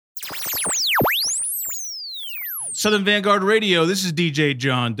Southern Vanguard Radio, this is DJ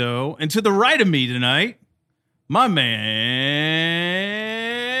John Doe. And to the right of me tonight, my man...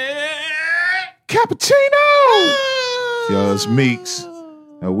 Cappuccino! Yo, it's Meeks.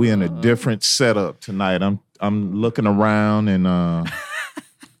 We in a different setup tonight. I'm looking around and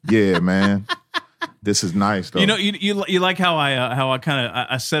yeah, man. This is nice though. You know, you like how I kind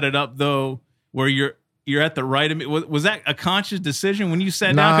of set it up though, where you're at the right of me. Was that a conscious decision when you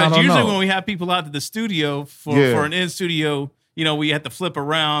sat down? Because usually when we have people out to the studio for an in-studio, you know, we have to flip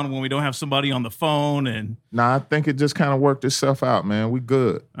around when we don't have somebody on the phone. And I think it just kind of worked itself out, man. We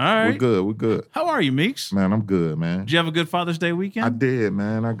good. All right. We good. How are you, Meeks? Man, I'm good, man. Did you have a good Father's Day weekend? I did,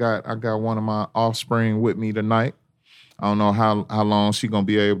 man. I got one of my offspring with me tonight. I don't know how long she gonna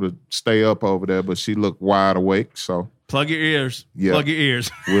be able to stay up over there, but she looked wide awake, so. Plug your ears. Yeah. Plug your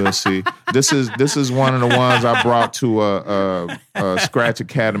ears. We'll see. This is one of the ones I brought to a Scratch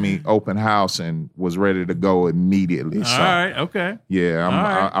Academy open house and was ready to go immediately. So, all right. Okay.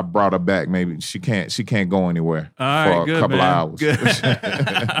 Yeah, I brought her back. Maybe she can't go anywhere for a couple of hours. Good. All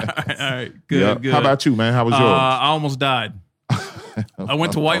right. Good. How about you, man? How was yours? I almost died. I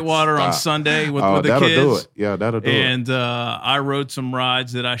went to Whitewater on Sunday with the that'll kids. Do it. Yeah, that'll do it. And I rode some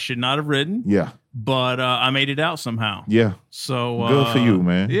rides that I should not have ridden. Yeah. But I made it out somehow. Yeah. So good for you,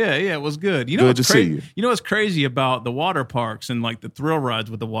 man. Yeah, it was good. You know, good to see you. You know what's crazy about the water parks and like the thrill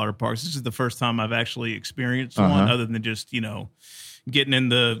rides with the water parks? This is the first time I've actually experienced one, other than just, you know, getting in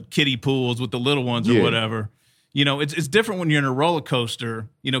the kiddie pools with the little ones or whatever. You know, it's different when you're in a roller coaster,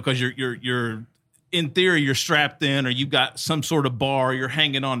 you know, because you're in theory you're strapped in or you've got some sort of bar, you're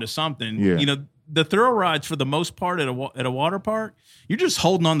hanging on to something. Yeah. You know, the thrill rides for the most part at a water park, you're just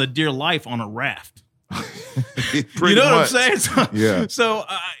holding on to dear life on a raft. You know what I'm saying? So, yeah. So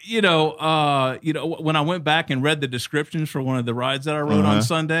you know, when I went back and read the descriptions for one of the rides that I rode on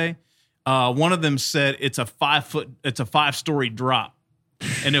Sunday, one of them said it's a 5-story drop,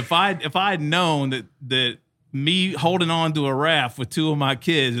 and if I'd known that me holding on to a raft with two of my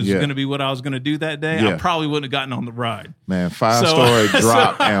kids is going to be what I was going to do that day, I probably wouldn't have gotten on the ride. Man, 5-story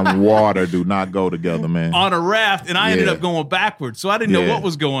drop and water do not go together, man. On a raft, and I ended up going backwards, so I didn't know what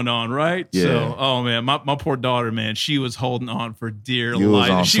was going on, right? Yeah. So, oh man, my poor daughter, man, she was holding on for dear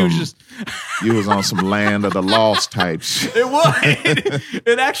life. She was just you was on some Land of the Lost type shit. It was.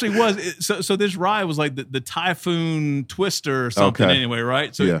 It actually was. So this ride was like the Typhoon Twister or something anyway,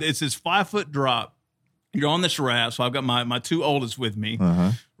 right? So it's this 5-foot drop. You're on this raft, so I've got my two oldest with me,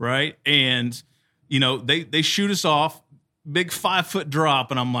 right? And, you know, they shoot us off, big 5-foot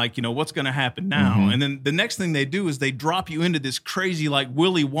drop, and I'm like, you know, what's going to happen now? And then the next thing they do is they drop you into this crazy, like,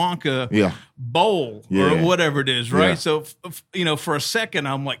 Willy Wonka bowl or whatever it is, right? So, you know, for a second,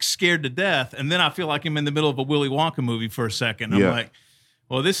 I'm, like, scared to death, and then I feel like I'm in the middle of a Willy Wonka movie for a second. I'm like,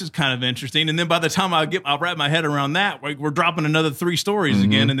 well, this is kind of interesting. And then by the time I'll wrap my head around that, we're dropping another 3 stories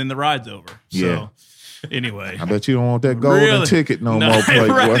again, and then the ride's over. So. Anyway, I bet you don't want that golden ticket no more, Playboy.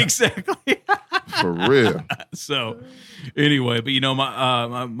 Right, exactly. For real. So, anyway, but you know,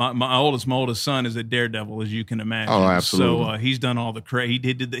 my oldest son is a daredevil, as you can imagine. Oh, absolutely. So he's done all the he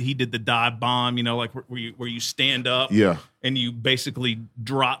did the dive bomb. You know, like where you stand up, and you basically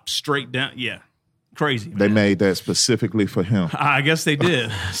drop straight down. Yeah. Crazy. Man. They made that specifically for him. I guess they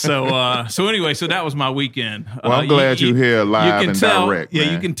did. So anyway, so that was my weekend. Well, I'm glad you're here live and direct. Yeah,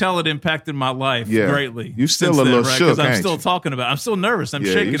 man. you can tell it impacted my life greatly. You still a little shook, I'm still talking about it. I'm still nervous. I'm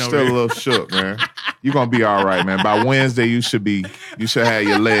shaking over here. You're still a little shook, man. You're gonna be all right, man. By Wednesday, you should have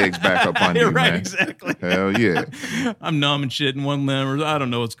your legs back up on you, right, man. Exactly. Hell yeah. I'm numb and shit in one limb. I don't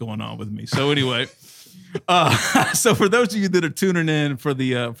know what's going on with me. So anyway. So for those of you that are tuning in for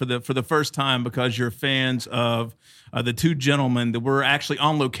the first time because you're fans of the two gentlemen that we're actually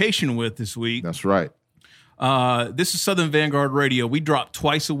on location with this week. That's right. This is Southern Vanguard Radio. We drop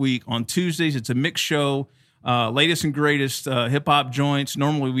twice a week on Tuesdays. It's a mixed show. Latest and greatest hip hop joints.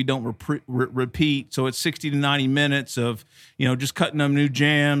 Normally we don't repeat, so it's 60 to 90 minutes of, you know, just cutting them new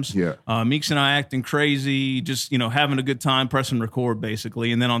jams. Yeah. Meeks and I acting crazy, just, you know, having a good time, pressing record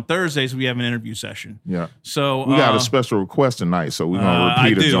basically. And then on Thursdays we have an interview session. Yeah. So we got a special request tonight, so we're gonna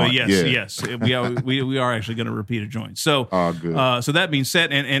repeat a joint. Yes. We are actually going to repeat a joint. So good. So that being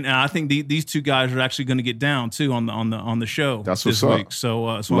said, and I think these two guys are actually going to get down too on the show. That's this what's week. up. So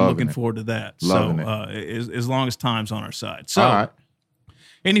I'm looking forward to that. Loving it. As long as time's on our side. So, all right.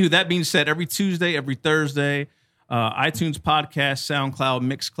 Anywho, that being said, every Tuesday, every Thursday, iTunes podcast, SoundCloud,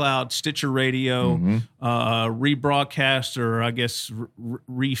 Mixcloud, Stitcher Radio, rebroadcast, or I guess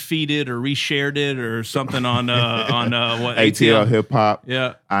refeeded or reshared it or something on what ATL Hip Hop.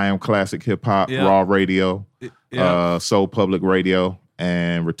 Yeah, I Am Classic Hip Hop, Raw Radio, Soul Public Radio,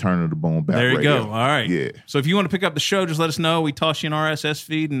 and Return of the Boom Bap Radio. Radio. There you go. All right. Yeah. So if you want to pick up the show, just let us know. We toss you an RSS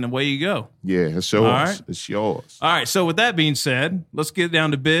feed, and away you go. Yeah, it's yours. All right. It's yours. All right. So with that being said, let's get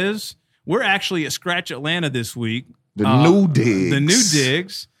down to biz. We're actually at Scratch Atlanta this week. The new digs. The new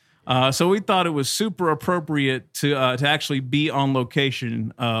digs. So we thought it was super appropriate to actually be on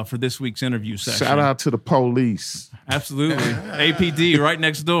location for this week's interview session. Shout out to the police. Absolutely. APD right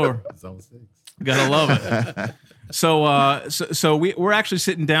next door. Gotta love it. So we're actually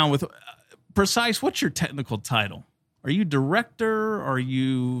sitting down with Precise. What's your technical title? Are you director? Are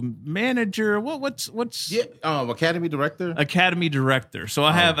you manager? What's Academy director? Academy director. So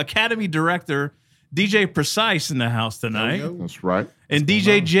I have Academy director DJ Precise in the house tonight. That's right. And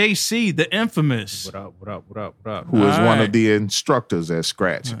DJ JC, the infamous. What up? Who is one of the instructors at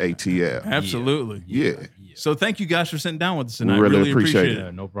Scratch ATL. Absolutely. Yeah. So thank you guys for sitting down with us tonight. We really appreciate it.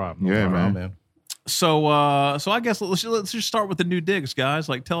 Yeah, no problem. Yeah, man. So I guess let's just start with the new digs, guys.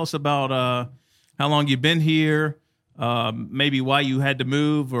 Like, tell us about how long you've been here, maybe why you had to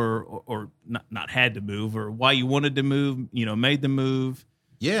move, or not had to move, or why you wanted to move. Made the move.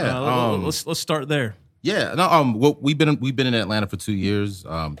 Yeah. Let's start there. Yeah. No. Well, we've been in Atlanta for 2 years.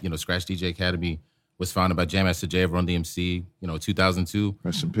 Scratch DJ Academy was founded by Jam Master Jay of Run DMC. 2002.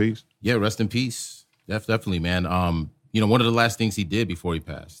 Rest in peace. Yeah. Rest in peace. Definitely, man. One of the last things he did before he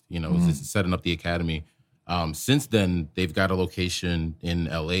passed, was just setting up the academy. Since then, they've got a location in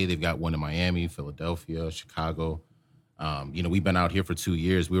LA. They've got one in Miami, Philadelphia, Chicago. We've been out here for 2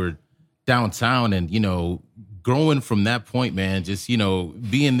 years. We were downtown, and growing from that point, man, just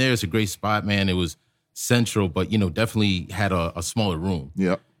being there is a great spot, man. It was central, but definitely had a smaller room.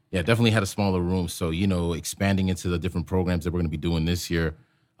 Yep. Yeah, definitely had a smaller room. So expanding into the different programs that we're going to be doing this year,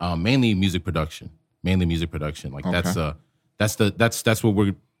 mainly music production. Like okay. that's what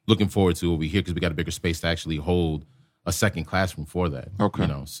we're looking forward to over here, because we got a bigger space to actually hold a second classroom for that. Okay.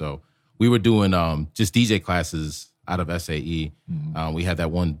 So we were doing just DJ classes out of SAE. We had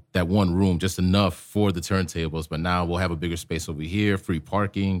that one room, just enough for the turntables, but now we'll have a bigger space over here, free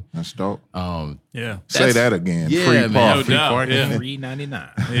parking. That's dope. Yeah. Say that again. Yeah, free man. parking. No doubt. parking. Yeah. $3.99.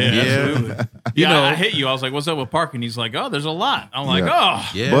 Yeah, absolutely. Yeah. I hit you. I was like, what's up with parking? He's like, oh, there's a lot. I'm like, Yeah. oh.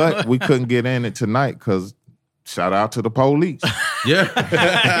 Yeah. But we couldn't get in it tonight because shout out to the police. Yeah. I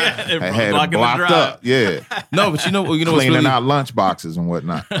had it Blocking the blocked drive. up. Yeah. No, but what's Cleaning really, out lunch boxes and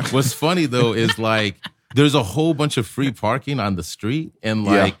whatnot. what's funny though is like there's a whole bunch of free parking on the street, and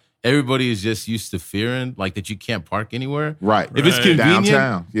like everybody is just used to fearing like that you can't park anywhere. Right. If it's convenient,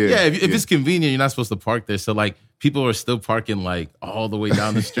 Downtown. Yeah. If it's convenient, you're not supposed to park there. So like people are still parking like all the way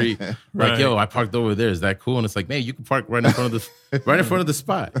down the street. Right. Like, yo, I parked over there. Is that cool? And it's like, man, you can park right in front of the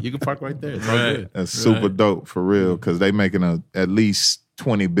spot. You can park right there. It's all good. That's super dope for real, because they making at least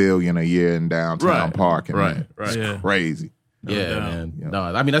 $20 billion a year in downtown parking. Man. It's crazy. Yeah, doubt. man. Yeah. No,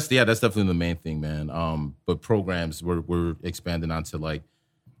 I mean that's definitely the main thing, man. But programs we're expanding onto like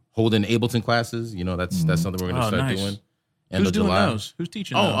holding Ableton classes. That's something we're gonna start doing. Who's doing those? Who's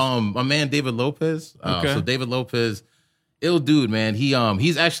teaching those? My man David Lopez. Okay. So David Lopez, ill dude, man.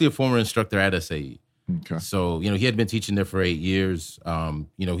 He's actually a former instructor at SAE. Okay. So he had been teaching there for 8 years.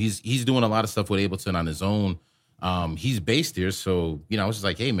 He's doing a lot of stuff with Ableton on his own. He's based here, so I was just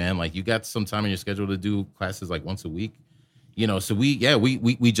like, hey man, like you got some time in your schedule to do classes like once a week. So we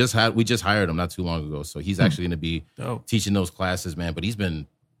just hired him not too long ago. So he's actually going to be teaching those classes, man. But he's been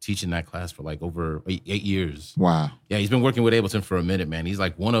teaching that class for like over 8 years. Wow. Yeah, he's been working with Ableton for a minute, man. He's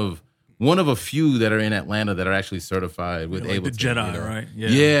like one of a few that are in Atlanta that are actually certified with like Ableton. the Jedi, right?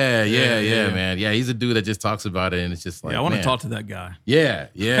 Yeah, man. Yeah, he's a dude that just talks about it, and it's just like, I want to talk to that guy. Yeah.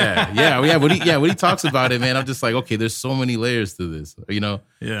 When he talks about it, man, I'm just like, okay, there's so many layers to this. I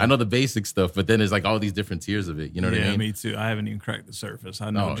know the basic stuff, but then there's like all these different tiers of it. You know what I mean? Yeah, me too. I haven't even cracked the surface.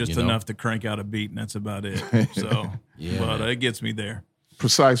 I know just enough to crank out a beat, and that's about it. So, but it gets me there.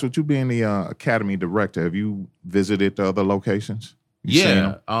 Precise, with you being the Academy director, have you visited the other locations?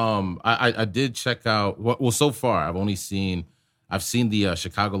 I did check out. Well, so far I've seen the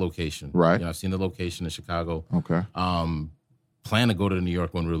Chicago location. Right. I've seen the location in Chicago. Okay. Plan to go to the New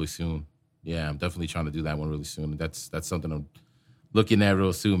York one really soon. Yeah, I'm definitely trying to do that one really soon. That's something I'm looking at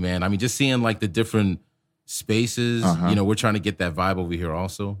real soon, man. I mean, just seeing like the different spaces. We're trying to get that vibe over here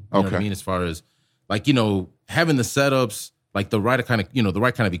also. You know what I mean? As far as like having the setups, like the right kind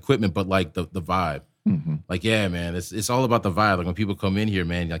of equipment, but like the vibe. Mm-hmm. Like, yeah, man, it's all about the vibe. Like when people come in here,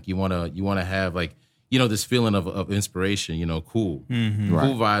 man, like you wanna have like this feeling of inspiration. Cool, Mm-hmm.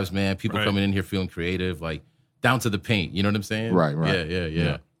 cool vibes, man. People coming in here feeling creative, like down to the paint. You know what I'm saying? Right.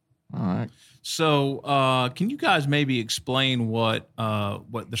 Yeah. All right. So, can you guys maybe explain what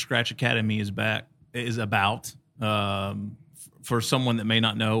the Scratch Academy is about for someone that may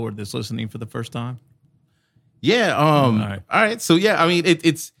not know or that's listening for the first time? Yeah. All right. So yeah, I mean,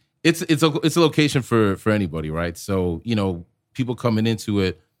 it's a location for anybody, right? So, you know, people coming into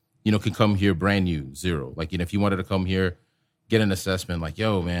it, you know, can come here brand new, zero. Like, you know, if you wanted to come here, get an assessment, like,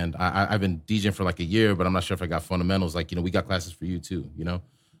 yo, man, I've been DJing for like a year, but I'm not sure if I got fundamentals. Like, you know, we got classes for you too, you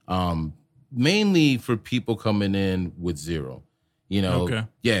know? Mainly for people coming in with zero, you know? Okay.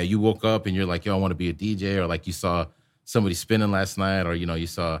 Yeah, you woke up and you're like, yo, I want to be a DJ, or like you saw somebody spinning last night, or, you know, you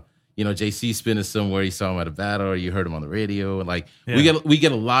saw, you know, JC spinning somewhere, you saw him at a battle, or you heard him on the radio. And like, we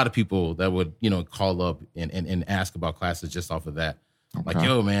get a lot of people that would, you know, call up and ask about classes just off of that. Okay. Like,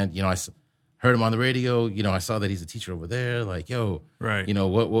 yo, man, you know, I heard him on the radio. You know, I saw that he's a teacher over there. Like, yo, right. You know,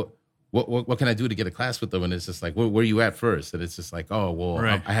 what can I do to get a class with them? And it's just like, where are you at first? And it's just like, oh, well,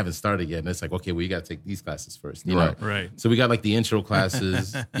 right. I haven't started yet. And it's like, okay, well, you got to take these classes first. You right. know? Right. So we got like the intro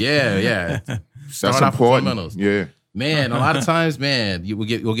classes. Yeah. Start That's off with important. fundamentals. Yeah. Man, a lot of times, man,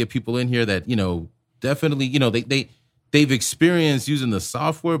 we'll get people in here that, you know, definitely, you know, they've experienced using the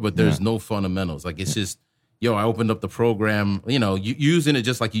software, but there's no fundamentals. Like, it's just, yo, I opened up the program, you know, using it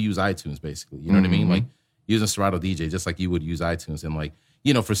just like you use iTunes, basically. You know what I mean? Like using Serato DJ just like you would use iTunes. And like,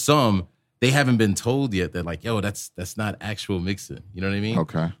 you know, for some, they haven't been told yet that like, yo, that's not actual mixing. You know what I mean?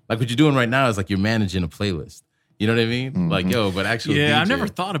 Okay. Like what you're doing right now is like you're managing a playlist. You know what I mean? Like, yo, but actually, yeah, DJ, I've never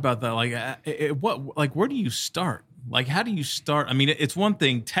thought about that. Like, where do you start? Like, how do you start? I mean, it's one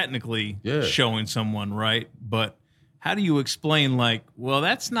thing technically showing someone, right? But how do you explain, like, well,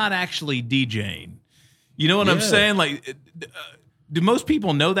 that's not actually DJing? You know what I'm saying? Like, do most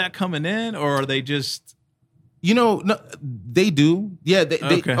people know that coming in, or are they just... You know, no, they do. Yeah.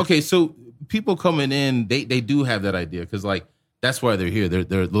 Okay. So people coming in, they do have that idea because, like, that's why they're here.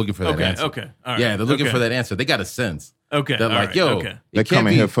 They're looking for that answer. Okay. All right. Yeah, they're looking for that answer. They got a sense. Okay. That like, yo, they come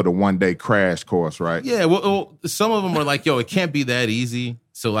in here for the 1 day crash course, right? Yeah. Well, some of them are like, yo, it can't be that easy.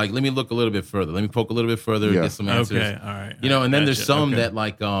 So like, let me look a little bit further. Let me poke a little bit further and get some answers. Okay. All right. You know, and then there's some that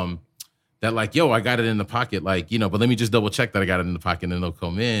like, yo, I got it in the pocket. Like, you know, but let me just double check that I got it in the pocket, and then they'll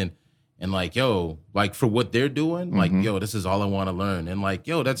come in and like, yo, like for what they're doing, like, yo, this is all I want to learn. And like,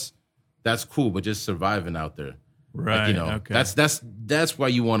 yo, that's cool, but just surviving out there. Right. Like, you know, that's why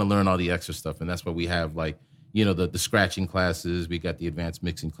you want to learn all the extra stuff. And that's why we have like, you know, the scratching classes, we got the advanced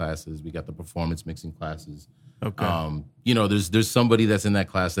mixing classes, we got the performance mixing classes. Okay. You know, there's somebody that's in that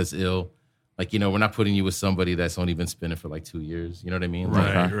class that's ill. Like, you know, we're not putting you with somebody that's only been spinning for like 2 years. You know what I mean?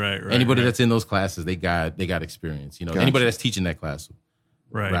 Right. Anybody that's in those classes, they got experience. You know, anybody that's teaching that class,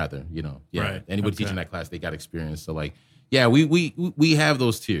 rather, you know, anybody teaching that class, they got experience. So like, yeah, we have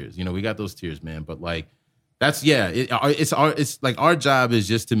those tiers. You know, we got those tiers, man. But like, that's it's like our job is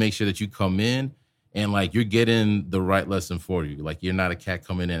just to make sure that you come in and like you're getting the right lesson for you. Like you're not a cat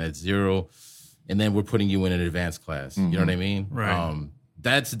coming in at zero, and then we're putting you in an advanced class. You know what I mean? Right.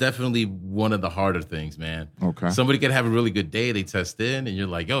 That's definitely one of the harder things, man. Okay. Somebody could have a really good day, they test in, and you're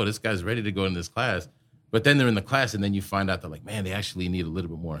like, yo, this guy's ready to go in this class. But then they're in the class, and then you find out that, like, man, they actually need a little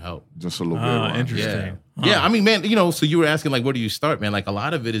bit more help. Just a little bit. Right? Interesting. Yeah, I mean, man, you know, so you were asking, like, where do you start, man? Like, a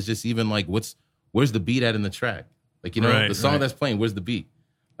lot of it is just even, like, where's the beat at in the track? Like, you know, the song that's playing, where's the beat?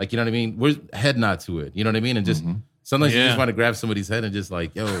 Like, you know what I mean? Where's head nod to it? You know what I mean? And just sometimes you just want to grab somebody's head and just,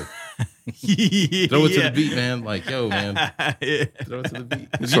 like, yo, throw it to the beat, man. Like, yo, man, throw it to the beat.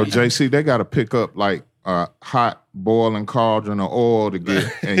 So, JC, they got to pick up, like, a hot boiling cauldron of oil to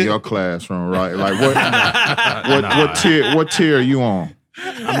get in your classroom, right? Like what tier are you on?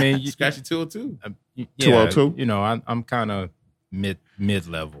 I mean, Scratchy 202. 202? You know, I'm kind of mid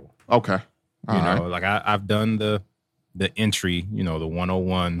level. Okay. You know, like I've done the entry, you know, the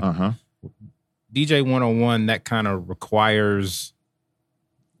 101. DJ 101, that kind of requires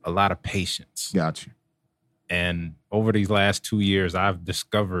a lot of patience. Got you. And over these last 2 years, I've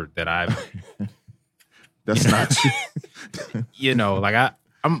discovered that That's not you. You know, like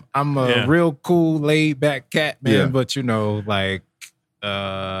I'm a real cool, laid back cat, man. But you know, like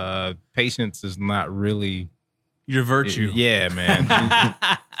patience is not really your virtue. Yeah, man.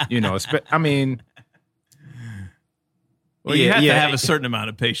 you know, I mean, well, you have to have a certain amount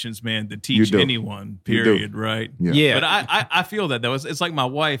of patience, man, to teach anyone. Period. Right? Yeah. But I feel that though. It's like my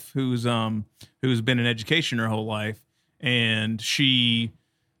wife, who's been in education her whole life, and she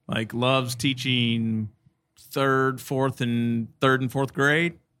like loves teaching third and fourth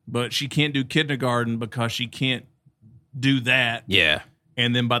grade, but she can't do kindergarten because she can't do that. Yeah.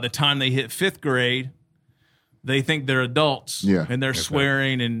 And then by the time they hit fifth grade, they think they're adults. Yeah. And they're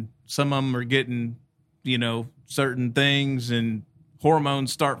swearing, and some of them are getting, you know, certain things, and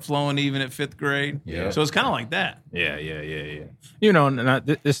hormones start flowing even at fifth grade. Yeah. So it's kind of like that. Yeah. You know,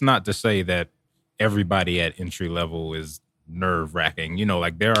 and it's not to say that everybody at entry level is nerve wracking. You know,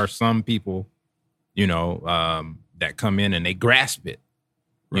 like there are some people, you know, that come in and they grasp it,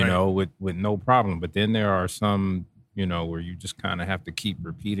 you know, with no problem. But then there are some, you know, where you just kind of have to keep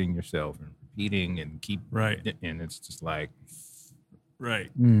repeating yourself and repeating and keep and it's just like.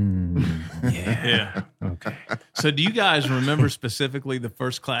 Right. Yeah. Okay. So do you guys remember specifically the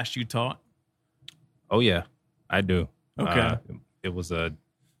first class you taught? Oh, yeah, I do. Okay. It was a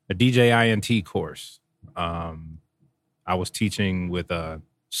DJINT course. I was teaching with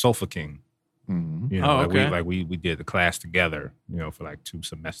Sofa King. Mm-hmm. You know, we did the class together, you know, for like 2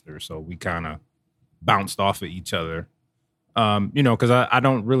 semesters. So we kind of bounced off of each other. You know, because I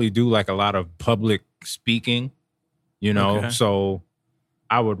don't really do like a lot of public speaking, you know, so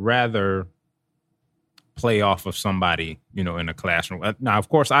I would rather play off of somebody, you know, in a classroom. Now, of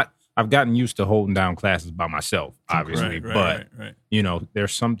course, I've gotten used to holding down classes by myself, obviously. But, you know,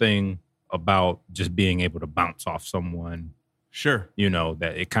 there's something about just being able to bounce off someone. Sure. You know,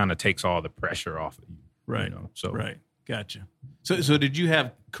 that it kind of takes all the pressure off of you. Right. You know, so. Right. Gotcha. So did you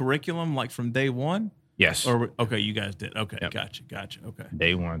have curriculum like from day one? Yes. Or you guys did. Okay. Yep. Gotcha. Okay.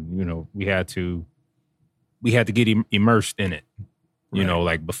 Day one, you know, we had to get immersed in it. You know,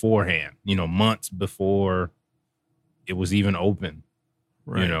 like beforehand, you know, months before it was even open,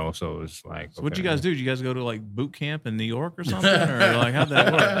 you know, so it's like. So what'd you guys do? Did you guys go to like boot camp in New York or something? Or like, how'd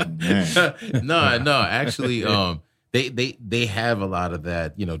that work? No, actually, they have a lot of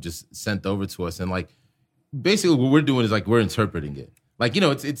that, you know, just sent over to us. And like, basically what we're doing is like, we're interpreting it. Like, you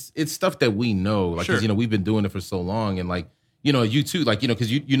know, it's stuff that we know, like, cause, you know, we've been doing it for so long. And like, you know, you too, like, you know, cause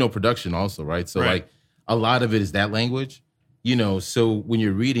you know, production also, right? So like a lot of it is that language. You know, so when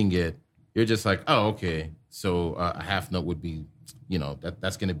you're reading it, you're just like, oh, okay. So a half note would be, you know,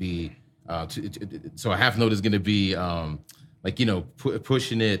 that's going to be, so a half note is going to be like, you know,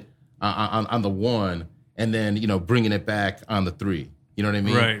 pushing it on the 1 and then, you know, bringing it back on the 3. You know what I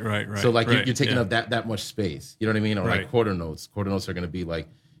mean? Right. So like you're taking up that much space. You know what I mean? Or like quarter notes. Quarter notes are going to be like,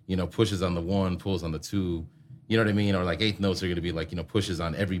 you know, pushes on the 1, pulls on the 2. You know what I mean? Or like eighth notes are going to be like, you know, pushes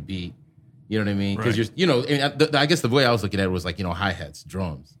on every beat. You know what I mean? Because you're, you know, I guess the way I was looking at it was like, you know, hi-hats,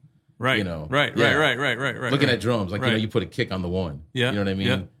 drums. Right. You know, right. Looking at drums, like, you know, you put a kick on the 1. Yeah. You know what I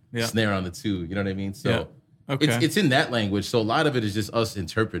mean? Yeah. Snare on the 2. You know what I mean? So okay. it's in that language. So a lot of it is just us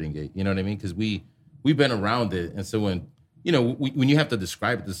interpreting it. You know what I mean? Because we've been around it. And so when, you know, when you have to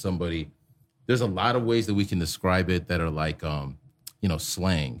describe it to somebody, there's a lot of ways that we can describe it that are like, you know,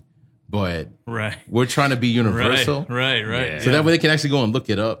 slang. But we're trying to be universal. Right. Yeah. So that way they can actually go and look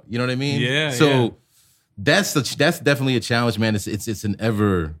it up. You know what I mean? Yeah. So that's definitely a challenge, man. It's an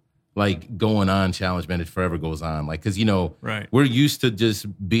ever like going on challenge, man. It forever goes on. Like, cause you know, we're used to just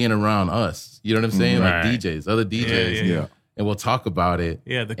being around us. You know what I'm saying? Like DJs, other DJs. Yeah. And we'll talk about it.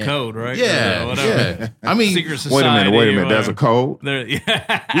 Yeah, the code, right? Yeah, yeah. I mean, secret society. Wait a minute. There's a code.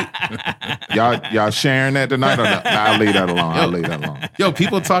 Y'all sharing that tonight? Or not? I'll leave that alone. Yo,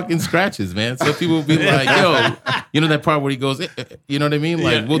 people talking scratches, man. So people will be like, "Yo, you know that part where he goes, you know what I mean?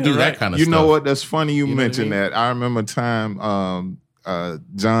 Like, we'll do that kind of stuff." You know what? That's funny you mentioned that. I remember a time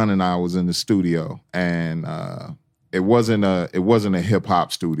John and I was in the studio, and it wasn't a hip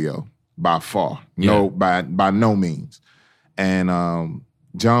hop studio by far. No, by no means. And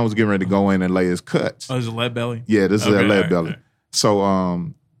John was getting ready to go in and lay his cuts. Oh, this is a Lead Belly? Yeah, this is a Lead Belly.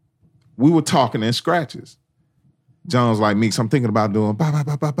 So we were talking in scratches. John was like, Meeks, I'm thinking about doing ba ba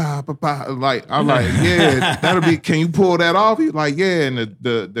ba ba ba ba ba. Like, I'm like, yeah, that'll be. Can you pull that off? He's like, yeah. And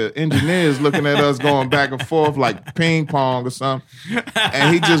the engineer's looking at us going back and forth like ping pong or something.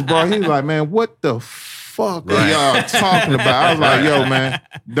 And he was like, man, what the fuck are y'all talking about? I was like, yo, man,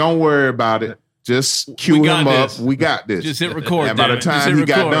 don't worry about it. Just cue him up. This. We got this. Just hit record. And by the time he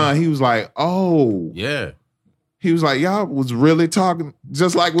got done, he was like, oh. Yeah. He was like, y'all was really talking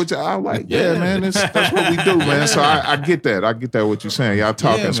just like what y'all. I was like, yeah, man, that's what we do, man. So I get that. I get that what you're saying. Y'all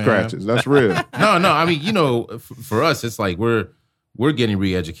talking scratches. That's real. No. I mean, you know, for us, it's like we're getting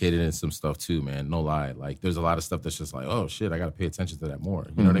re-educated in some stuff too, man. No lie. Like there's a lot of stuff that's just like, oh shit, I got to pay attention to that more.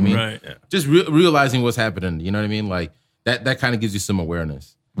 You know what I mean? Right. Yeah. Just realizing what's happening. You know what I mean? Like that kind of gives you some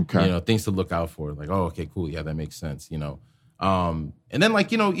awareness. Okay. You know, things to look out for. Like, oh, okay, cool. Yeah, that makes sense. You know, and then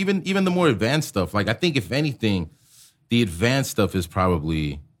like, you know, even the more advanced stuff. Like I think if anything, the advanced stuff is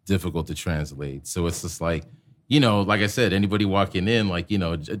probably difficult to translate. So it's just like, you know, like I said, anybody walking in, like, you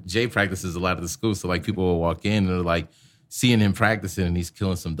know, Jay practices a lot of the school. So like people will walk in and they're like seeing him practicing and he's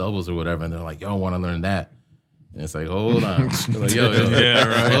killing some doubles or whatever. And they're like, yo, I want to learn that. And it's like, hold on. Like, yo, yeah,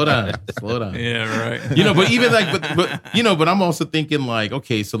 right. Slow down. Yeah, right. You know, but even like, but you know, but I'm also thinking like,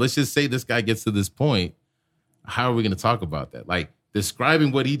 okay, so let's just say this guy gets to this point. How are we going to talk about that? Like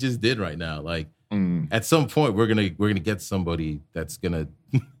describing what he just did right now. Like, At some point, we're gonna get somebody that's gonna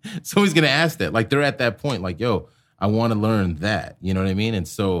somebody's gonna ask that. Like they're at that point, like, yo, I want to learn that. You know what I mean? And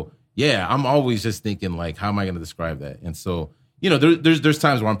so, yeah, I'm always just thinking like, how am I gonna describe that? And so, you know, there's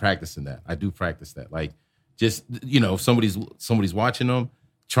times where I'm practicing that. I do practice that. Like, just, you know, if somebody's watching him,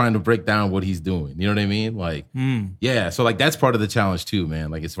 trying to break down what he's doing. You know what I mean? Like, yeah. So like that's part of the challenge too,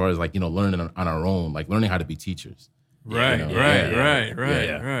 man. Like as far as like, you know, learning on our own, like learning how to be teachers. Right, you know?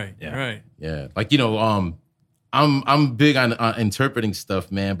 Right. Yeah. Like, you know, I'm big on interpreting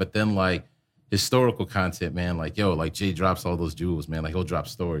stuff, man, but then like historical content, man, like, yo, like Jay drops all those jewels, man. Like he'll drop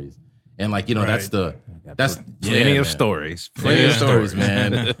stories. And like, you know, that's plenty of stories. Plenty of stories,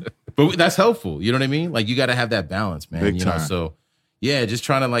 man. But that's helpful. You know what I mean? Like you got to have that balance, man. Big you time. know, so yeah, just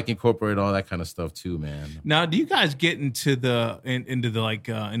trying to like incorporate all that kind of stuff too, man. Now, do you guys get into the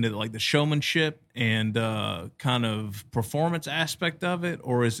showmanship and kind of performance aspect of it,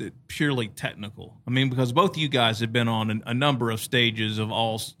 or is it purely technical? I mean, because both of you guys have been on a number of stages of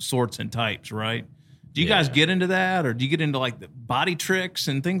all sorts and types, right? Do you guys get into that, or do you get into like the body tricks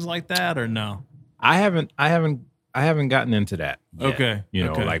and things like that, or no? I haven't gotten into that yet. Okay, you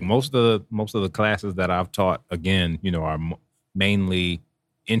know, like most of the classes that I've taught, again, you know, are mainly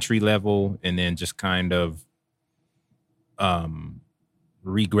entry level, and then just kind of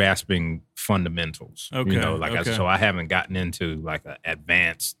regrasping fundamentals. Okay, you know, like so I haven't gotten into like an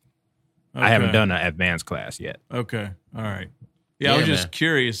advanced. I haven't done an advanced class yet. Okay, all right. Yeah, I was just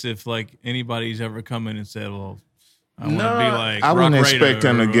curious if like anybody's ever come in and said, "Well, I want to be like." I wouldn't expect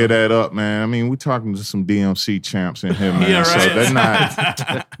them to or, get that up, man. I mean, we're talking to some DMC champs in here, man. Yeah, right.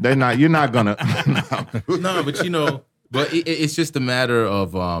 So they're not. You're not gonna. No, but you know, but it's just a matter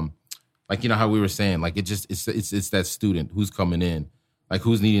of like, you know how we were saying, like it's that student who's coming in, like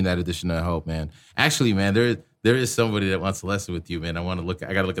who's needing that additional help, man. Actually, man, there is somebody that wants to lesson with you, man. I got to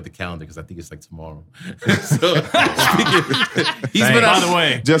look at the calendar because I think it's like tomorrow. So, he's been out, by the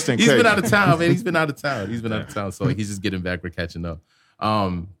way, just in he's case. been out of town, man. He's been out of town. So like, he's just getting back. We're catching up.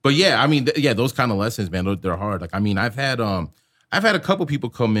 But yeah, I mean, those kind of lessons, man, they're hard. Like, I mean, I've had a couple people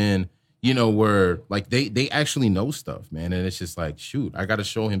come in, you know, where like they actually know stuff, man, and it's just like, shoot, I got to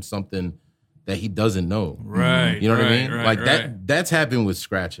show him something that he doesn't know. Right. You know what I mean? Right, like right. that's happened with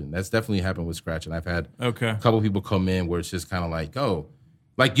scratching. That's definitely happened with scratching. I've had a couple people come in where it's just kind of like, oh,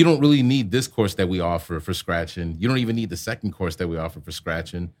 like you don't really need this course that we offer for scratching. You don't even need the second course that we offer for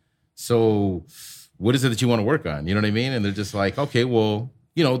scratching. So what is it that you want to work on? You know what I mean? And they're just like, okay, well,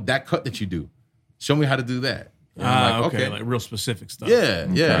 you know, that cut that you do, show me how to do that. Like, okay, like real specific stuff.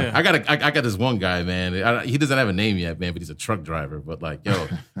 Yeah. I got this one guy, man. He doesn't have a name yet, man, but he's a truck driver. But like, yo,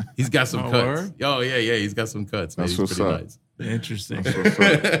 he's got some cuts. Word? Yo, yeah, he's got some cuts. Man. That's He's pretty what's nice. Interesting. That's what's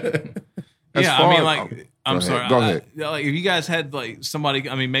up. Yeah, I mean, like, I'm sorry. Go ahead. Like, if you guys had like somebody,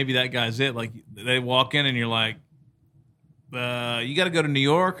 I mean, maybe that guy's it. Like, they walk in and you're like, you got to go to New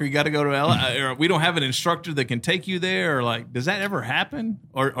York, or you got to go to LA, or we don't have an instructor that can take you there, or like, does that ever happen,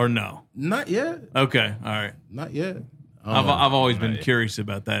 or no? Not yet. Okay, all right. Not yet. I've always been curious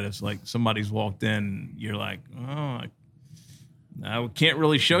about that. It's like somebody's walked in, you're like, oh, I can't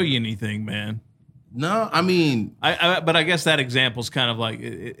really show you anything, man. No, I mean, but I guess that example's kind of like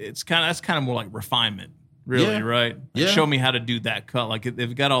that's kind of more like refinement, really, right? Like, yeah. Show me how to do that cut. Like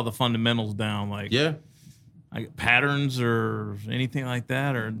they've got all the fundamentals down, like like patterns or anything like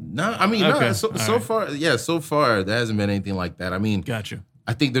that, or no. I mean, okay. no. So far there hasn't been anything like that. I mean, gotcha.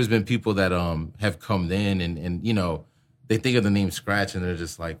 I think there's been people that have come in and you know, they think of the name Scratch and they're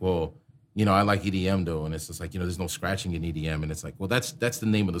just like, well, you know, I like EDM though, and it's just like, you know, there's no scratching in EDM, and it's like, well, that's the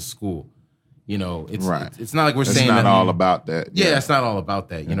name of the school. You know, it's right. It's not like we're saying not that all about that. Yeah, it's not all about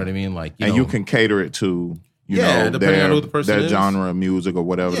that. You know what I mean? Like, you can cater it to you know depending on who the person their is. genre of music or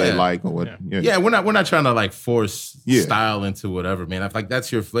whatever they like or what. Yeah, we're not trying to like force style into whatever, man. If like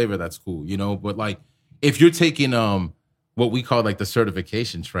that's your flavor, that's cool, you know. But like if you're taking what we call like the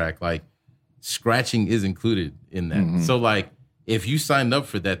certification track, like scratching is included in that. Mm-hmm. So like if you signed up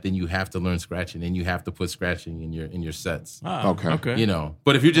for that, then you have to learn scratching and you have to put scratching in your sets. Okay. You know,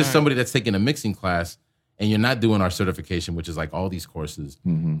 but if you're just somebody that's taking a mixing class and you're not doing our certification, which is like all these courses,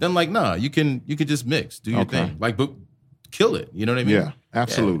 then like, nah, you can just mix, do your thing. Like, but kill it. You know what I mean? Yeah,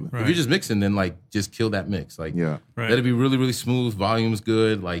 absolutely. Right. If you're just mixing, then like just kill that mix. Like, let it be really, really smooth, volume's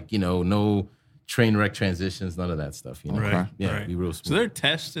good, like, you know, no train wreck transitions, none of that stuff. You know? Right. Yeah, be real smooth. So there are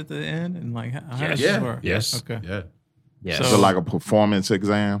tests at the end, and like, how does this work? Yes. Okay. Yeah. Yeah. So like a performance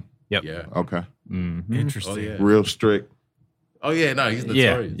exam. Yep. Yeah. Okay. Interesting. Oh, yeah. Real strict. Oh yeah, no, he's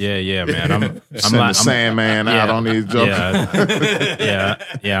notorious. Yeah, man. I'm Send the Sandman out on these jokes.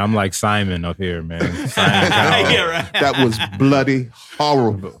 Yeah. I'm like Simon up here, man. Simon right. That was bloody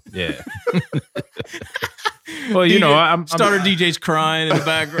horrible. Yeah. Well, you know, I'm starter DJ's crying in the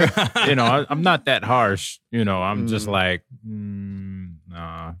background. You know, I'm not that harsh. You know, I'm just like,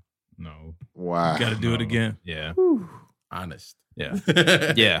 nah, no. Wow. Got to do it again. Yeah. Honest. Yeah.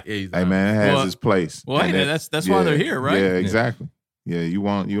 Yeah. Hey man, it has its place. Well, hey, that's why they're here, right? Yeah, exactly. Yeah, you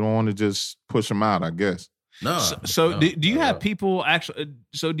don't want to just push them out, I guess. No. So do you have people actually?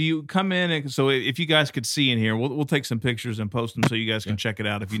 So do you come in and so if you guys could see in here, we'll take some pictures and post them so you guys can check it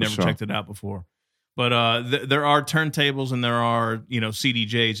out if you never checked it out before. But there are turntables and there are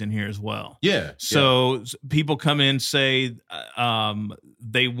CDJs in here as well. Yeah. So people come in, say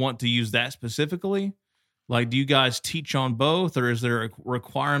they want to use that specifically. Like, do you guys teach on both, or is there a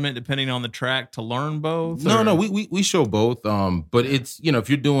requirement depending on the track to learn both? No, we show both. But it's if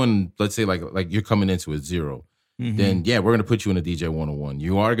you're doing, let's say like you're coming into a 0, then we're gonna put you in a DJ 101.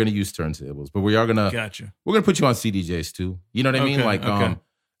 You are gonna use turntables, but we're gonna put you on CDJs too. You know what I mean? Like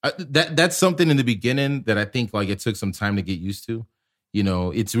that's something in the beginning that I think like it took some time to get used to.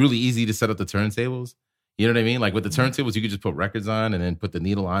 It's really easy to set up the turntables. You know what I mean? Like with the turntables, you could just put records on and then put the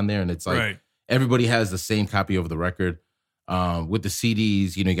needle on there, and it's like everybody has the same copy of the record. With the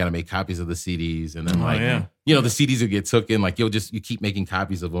CDs, you got to make copies of the CDs, and then the CDs will get taken. Like you keep making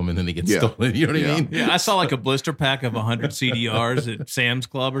copies of them, and then they get stolen. You know what I mean? Yeah, I saw like a blister pack of 100 CDRs at Sam's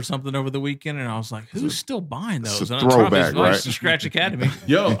Club or something over the weekend, and I was like, "Who's still buying those?" It's a throwback, right? Scratch Academy.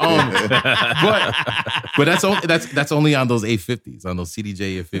 Yo, but that's only on those A50s, on those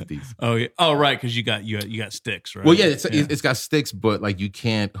CDJ A50s. Oh yeah. Oh right, because you got sticks, right? Well, yeah, it's got sticks, but like you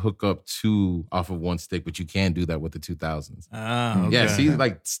can't hook up 2 off of 1 stick, but you can do that with the 2000s. Oh, okay. Yeah, see,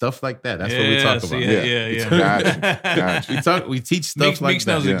 like stuff like that. That's what we talk about. Yeah. Gotcha. We teach stuff Meeks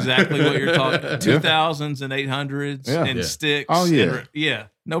that. knows exactly what you're talking. 2000s and 800s and sticks. Oh yeah,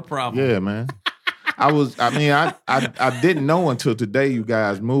 no problem. Yeah, man. I didn't know until today you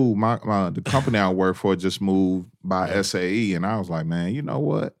guys moved. The company I work for just moved by SAE, and I was like, man, you know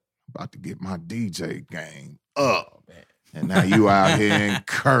what? I'm about to get my DJ game up. And now you out here in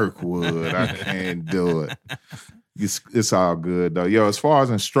Kirkwood. I can't do it. It's all good though. Yo, as far as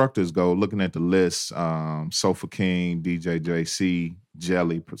instructors go, looking at the list, Sofa King, DJ JC,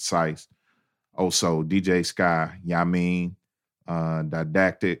 Jelly, Precise, also DJ Sky, Yamin,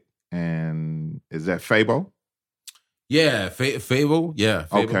 Didactic, and is that Fabo? Yeah, Fabo. Yeah.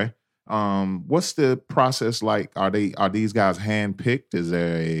 Fabo. Okay. What's the process like? Are these guys handpicked? Is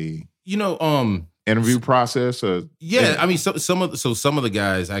there a interview process? Or I mean, some of the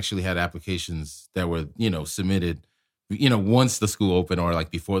guys actually had applications that were submitted once the school opened or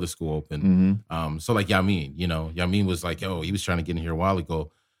like before the school opened. So like Yamin was like, he was trying to get in here a while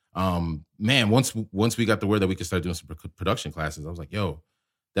ago. Man, once we got the word that we could start doing some production classes, I was like,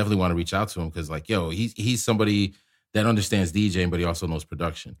 definitely want to reach out to him because like he's somebody that understands DJing, but he also knows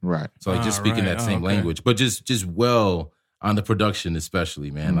production. Right. So like just speaking that same language, but just well on the production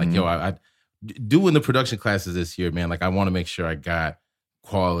especially, man. Like I doing the production classes this year, man. Like I want to make sure I got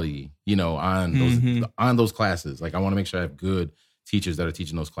quality, on those classes. Like I want to make sure I have good teachers that are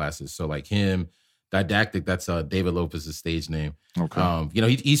teaching those classes. So like him, Didactic, that's David Lopez's stage name.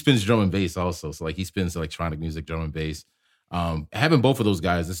 Okay. He spins drum and bass also. So like he spins electronic music, drum and bass. Having both of those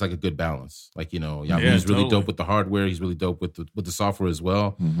guys, it's like a good balance. Like, Yamin's really dope with the hardware. He's really dope with the software as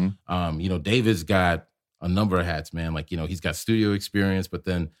well. David's got a number of hats, man. Like, he's got studio experience, but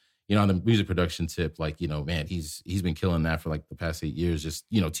then, on the music production tip, like, man, he's been killing that for like the past 8 years, just,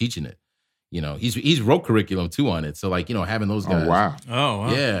 teaching it. He's wrote curriculum too on it. So like, having those guys. Oh,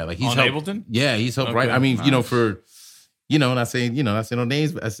 wow. Yeah. Like he's on helped, Ableton? Yeah, he's helped write. I mean, for, not saying no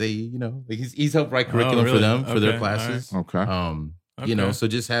names, but I say, like he's helped write curriculum for them, for their classes. Okay. So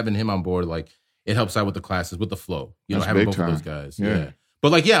just having him on board, like it helps out with the classes, with the flow, That's having big both of time. those guys. Yeah.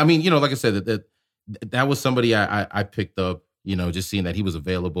 But like, I mean, like I said, that was somebody I picked up, just seeing that he was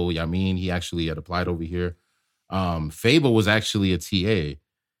available. Yamin, he actually had applied over here. Fable was actually a TA.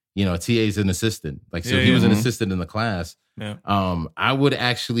 A TA is an assistant. Like, so he was an assistant in the class. Yeah. I would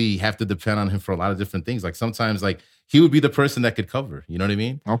actually have to depend on him for a lot of different things. Like sometimes, like he would be the person that could cover. You know what I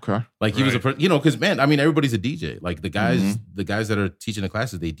mean? Okay. Like he was a person, because man, I mean, everybody's a DJ. Like the guys that are teaching the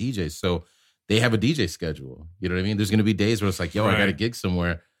classes, they DJ. So they have a DJ schedule. You know what I mean? There's going to be days where it's like, I got a gig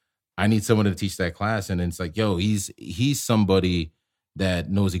somewhere. I need someone to teach that class. And it's like, he's somebody that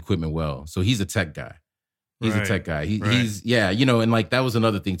knows equipment well. So he's a tech guy. He's a tech guy. He's, and like that was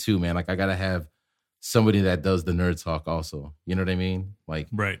another thing too, man. Like I got to have somebody that does the nerd talk also. You know what I mean? Like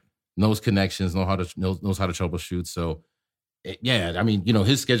knows connections, knows how to troubleshoot. So Yeah, I mean,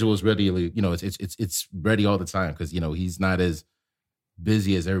 his schedule is ready. It's ready all the time because he's not as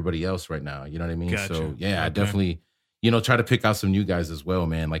busy as everybody else right now. You know what I mean? Gotcha. So yeah, Okay. I definitely try to pick out some new guys as well,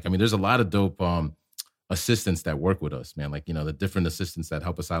 man. Like, I mean, there's a lot of dope assistants that work with us, man. Like, the different assistants that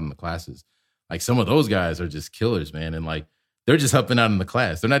help us out in the classes. Like, some of those guys are just killers, man, and like they're just helping out in the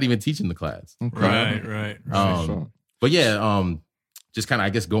class. They're not even teaching the class. Okay. Right. But yeah, just kind of I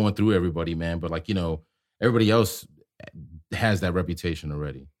guess going through everybody, man. But like everybody else has that reputation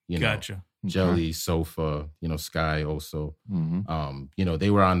already. Gotcha. Jelly, Sofa, Sky also. Mm-hmm. They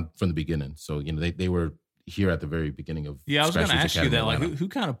were on from the beginning. So, they were here at the very beginning of I was going to ask you that. Like, Atlanta. who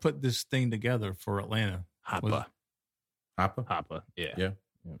kind of put this thing together for Atlanta? Hoppa. Hoppa? Yeah.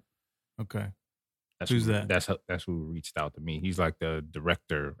 Okay. Who's that? That's who reached out to me. He's like the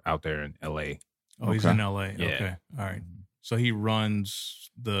director out there in LA. Oh, he's in LA. Yeah. Okay. All right. So he runs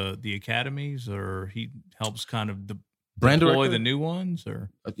the academies, or he helps kind of Brand deploy director? the new ones,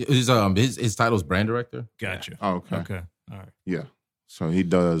 or His title's brand director. gotcha. Oh, okay. Okay. All right. Yeah. So he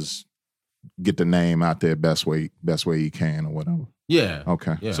does get the name out there best way he can or whatever. Yeah.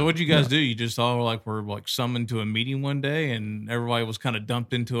 Okay. Yeah. So what did you guys do? You just all were summoned to a meeting one day, and everybody was kind of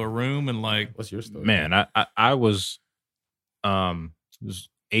dumped into a room, and like, What's your story? Man, I was it was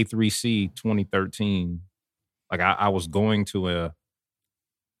A3C 2013. Like I was going to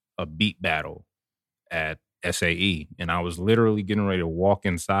a beat battle at SAE, and I was literally getting ready to walk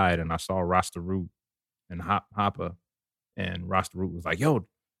inside, and I saw Rasta Root and Hoppa, and Rasta Root was like, "Yo,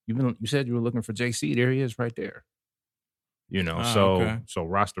 you said you were looking for JC. There he is, right there." okay. So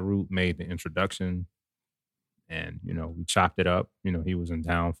Rasta Root made the introduction, and we chopped it up. He was in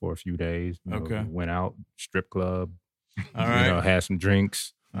town for a few days. Okay. We went out, strip club. all right, Had some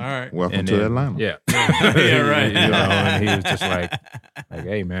drinks. all right. Welcome And to then- Atlanta. Yeah. Yeah, right. And he was just like,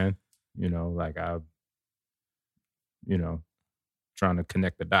 hey man, like I, trying to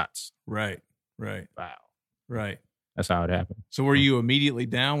connect the dots. right. Wow. Right. That's how it happened. So were you immediately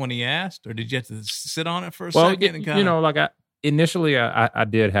down when he asked, or did you have to sit on it for a Well, second? And kinda, like initially I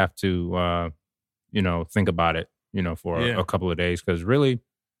did have to, think about it, for a couple of days. Cause really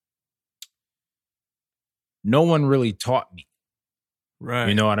no one really taught me. right.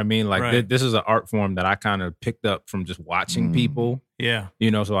 You know what I mean? Like Right. this is an art form that I kind of picked up from just watching people. Yeah.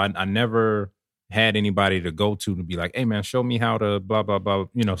 So I never had anybody to go to be like, hey man, show me how to blah, blah, blah.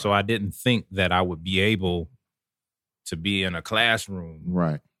 So I didn't think that I would be able to be in a classroom,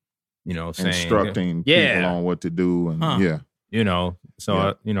 Right. saying, Instructing Yeah. people on what to do and Huh. yeah. So,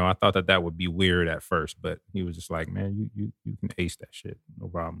 I thought that would be weird at first, but he was just like, man, you can ace that shit. No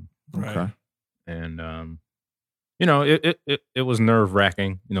problem. Right. Okay. And, it was nerve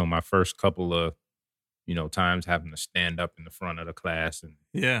wracking, my first couple of, times having to stand up in the front of the class and,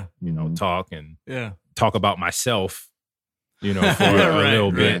 Yeah. Mhm. talk about myself, for a Right,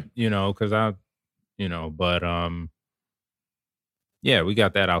 little right. bit, because I, but, yeah, we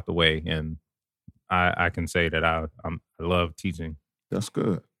got that out the way. And I can say that I love teaching. That's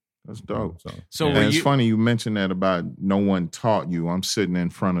good. That's dope. So And were it's you, funny you mentioned that about no one taught you. I'm sitting in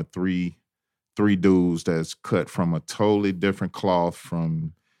front of three dudes that's cut from a totally different cloth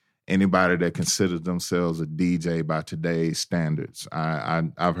from anybody that considers themselves a DJ by today's standards.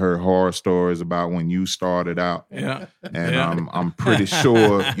 I've heard horror stories about when you started out, yeah. and Yeah. I'm pretty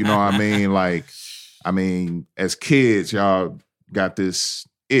sure, you know what I mean? Like, as kids, y'all got this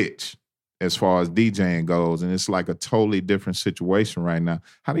itch as far as DJing goes, and it's like a totally different situation right now.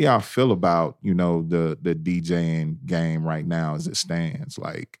 How do y'all feel about, the DJing game right now as it stands?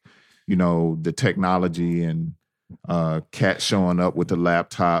 Like, the technology and cats showing up with the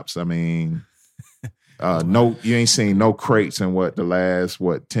laptops. I mean, you ain't seen no crates in the last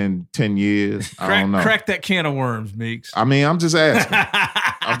 10 years? I don't know. Crack that can of worms, Meeks. I mean, I'm just asking.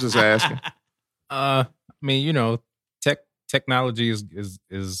 I'm just asking. I mean, technology is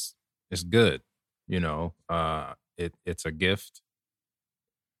good. It's a gift.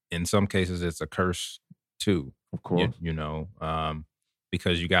 In some cases, it's a curse too. Of course.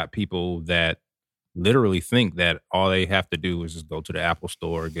 Because you got people that literally think that all they have to do is just go to the Apple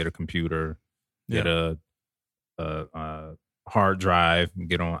store, get a computer, get a hard drive, and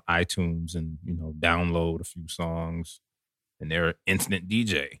get on iTunes and download a few songs, and they're an instant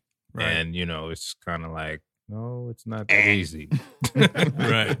DJ. Right. And it's kind of like, no, it's not that easy.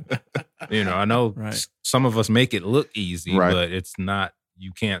 Right. I know Right. some of us make it look easy, Right. but it's not.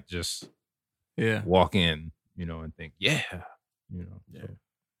 You can't just Yeah. walk in, and think, yeah.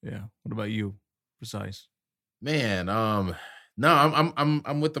 Yeah. What about you? Precise. Man, no,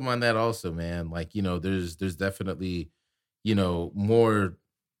 I'm with them on that also, man. Like, there's definitely, more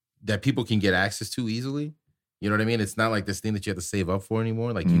that people can get access to easily. You know what I mean? It's not like this thing that you have to save up for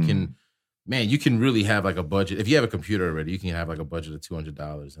anymore. Like you can really have like a budget. If you have a computer already, you can have like a budget of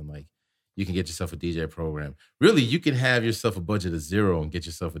 $200 and like you can get yourself a DJ program. Really, you can have yourself a budget of $0 and get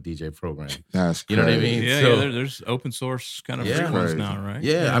yourself a DJ program. That's you know what I mean? Yeah, so, there's open source kind of free ones now, right?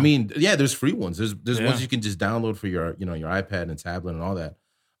 Yeah, I mean, there's free ones. There's ones you can just download for your your iPad and tablet and all that.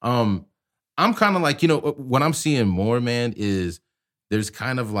 I'm kind of like, what I'm seeing more, man, is there's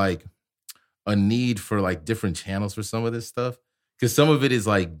kind of like a need for like different channels for some of this stuff. Because some of it is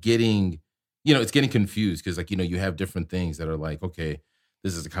like getting, it's getting confused because like, you have different things that are like, okay,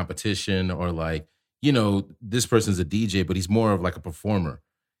 this is a competition or like, this person's a DJ, but he's more of like a performer.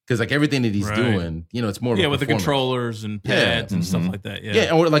 Because like everything that he's doing, it's more of a with the controllers and pads and stuff like that.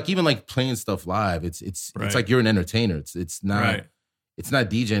 Yeah, or like even like playing stuff live. It's like you're an entertainer. It's not it's not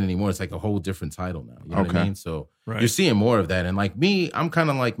DJing anymore. It's like a whole different title now. You know what I mean? So you're seeing more of that. And like me, I'm kind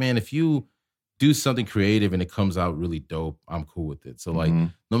of like, man, if you do something creative and it comes out really dope, I'm cool with it. So like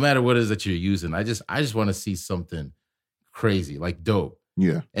no matter what it is that you're using, I just want to see something crazy, like dope.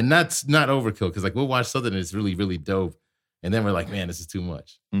 Yeah. And that's not overkill because like we'll watch something that's really, really dope. And then we're like, man, this is too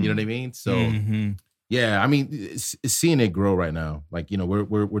much. You know what I mean? So yeah, I mean, it's seeing it grow right now. Like,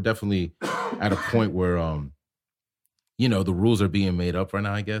 we're definitely at a point where the rules are being made up right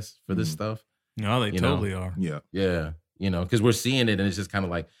now, I guess, for this stuff. No, they totally are. Yeah. Yeah. Because we're seeing it and it's just kind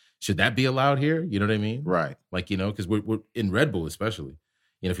of like, should that be allowed here? You know what I mean? Right. Like, because we're in Red Bull, especially.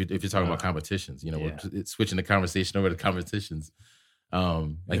 If you're talking about competitions, we're switching the conversation over to competitions.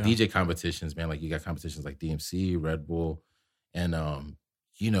 DJ competitions, man, like you got competitions like DMC, Red Bull, and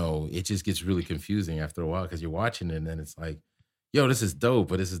it just gets really confusing after a while because you're watching it and then it's like, yo, this is dope,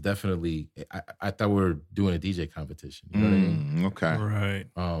 but this is definitely I thought we were doing a DJ competition. You know what I mean? Okay. Right.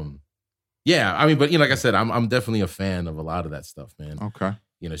 Yeah, I mean, but like I said, I'm definitely a fan of a lot of that stuff, man. Okay.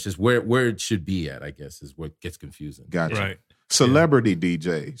 It's just where it should be at, I guess, is what gets confusing. Gotcha. Right. Celebrity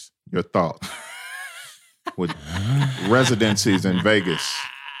DJs, your thoughts? With residencies in Vegas.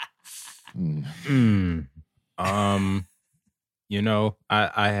 I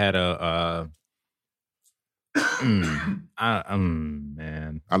had a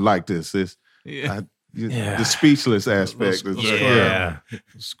man. I like this. The speechless aspect.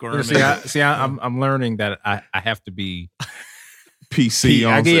 I'm learning that I have to be PC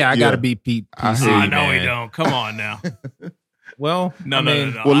on. I got to be PC. No, we don't. Come on now. Well, no.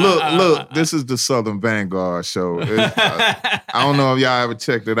 Well, look. This is the Southern Vanguard show. I don't know if y'all ever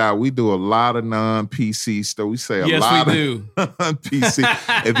checked it out. We do a lot of non-PC stuff. We say a lot of PC.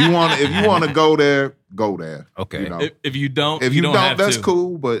 If you want to go there, go there. Okay. If you don't, that's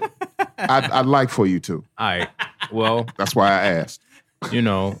cool. But I'd like for you to. All right. Well, that's why I asked.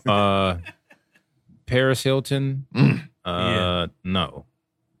 Paris Hilton. No.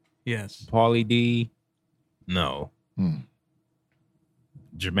 Yes. Pauly D. No.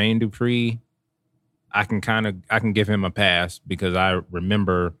 Jermaine Dupri, I can give him a pass because I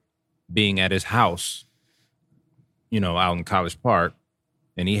remember being at his house, out in College Park,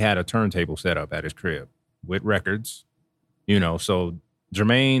 and he had a turntable set up at his crib with records, so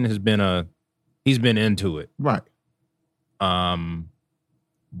Jermaine he's been into it. Right.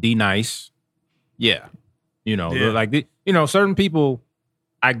 D Nice. Yeah. Certain people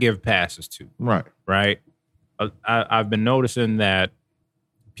I give passes to. Right. Right. I've been noticing that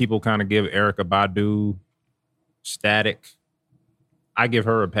people kind of give Erykah Badu static. I give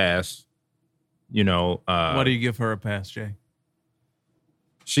her a pass. Why do you give her a pass, Jay?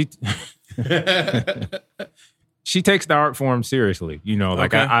 She takes the art form seriously.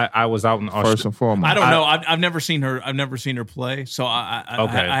 Like okay. I was out in Australia. First and foremost, I don't know. I've never seen her play, so I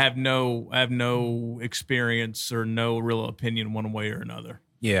have no experience or no real opinion one way or another.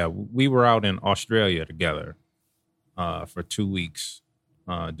 Yeah, we were out in Australia together for 2 weeks.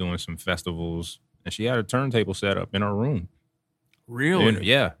 Doing some festivals, and she had a turntable set up in her room. Really?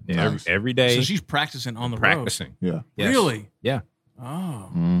 Yeah. Nice. Every day. So she's practicing on the road. Yeah. Yes. Really? Yeah. Oh.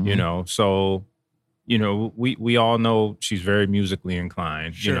 Mm-hmm. So, we all know she's very musically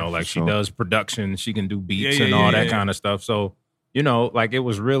inclined. Sure, she does production, she can do beats and all that kind of stuff. So, like it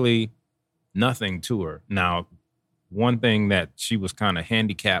was really nothing to her. Now, one thing that she was kind of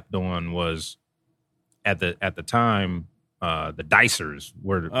handicapped on was at the time. The dicers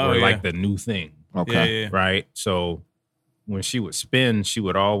were like the new thing. Okay. Yeah. Right? So when she would spin, she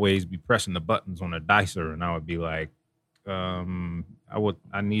would always be pressing the buttons on the dicer, and I would be like, I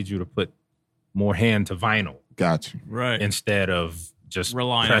need you to put more hand to vinyl. Got you. Right. Instead of just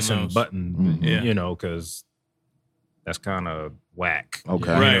relying pressing buttons, because that's kind of whack.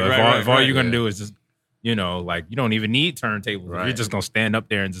 Okay. Right, if all you're going to do is just You know, like you don't even need turntables. Right. You're just gonna stand up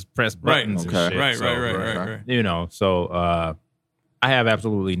there and just press buttons and shit. Right. You know, so I have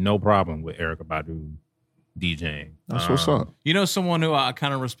absolutely no problem with Erykah Badu DJing. That's what's up. You know, someone who I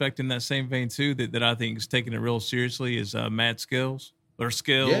kind of respect in that same vein too, that I think is taking it real seriously is Matt Skills or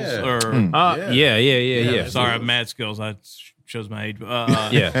Skills yeah. Sorry, Matt Skills. I shows my age.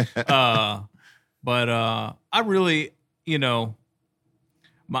 But I really, you know,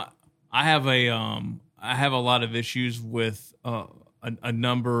 I have a lot of issues with a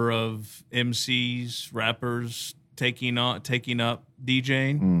number of MCs, rappers taking up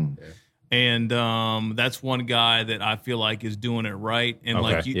DJing. And that's one guy that I feel like is doing it right. And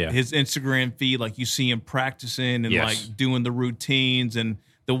his Instagram feed, like you see him practicing and like doing the routines. And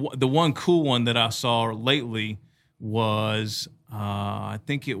the one cool one that I saw lately was I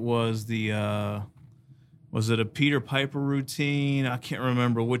think it was was it a Peter Piper routine? I can't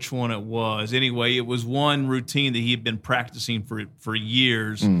remember which one it was. Anyway, it was one routine that he had been practicing for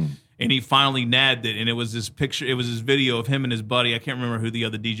years. And he finally nabbed it, and it was this picture. It was this video of him and his buddy. I can't remember who the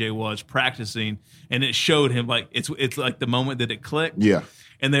other DJ was practicing, and it showed him like it's like the moment that it clicked. Yeah,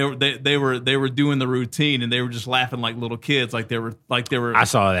 and they were doing the routine, and they were just laughing like little kids, like they were. I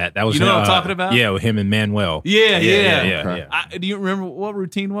saw that. That was you know what I'm talking about? Yeah, with him and Manuel. Yeah. Okay. Do you remember what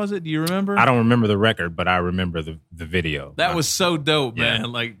routine was it? Do you remember? I don't remember the record, but I remember the video. That was so dope,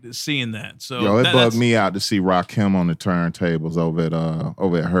 man. Like seeing that. So it bugged me out to see Rakim on the turntables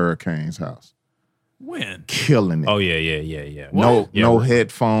over at Hurricane's house. When? Killing it. Oh yeah. No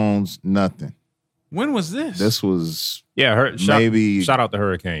headphones, nothing. When was this? This was shout out to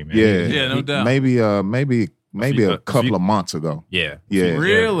Hurricane, man. Yeah, no doubt. Maybe a couple of months ago. Yeah.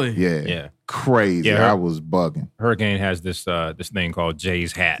 Really? Yeah. Crazy. I was bugging. Hurricane has this thing called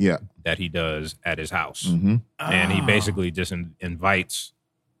Jay's Hat that he does at his house. Mm-hmm. And he basically just invites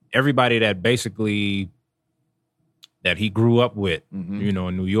everybody that he grew up with, you know,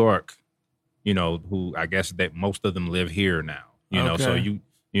 in New York, you know, who I guess that most of them live here now. You know, so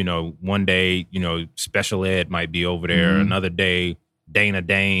you know, one day, you know, Special Ed might be over there. Another day, Dana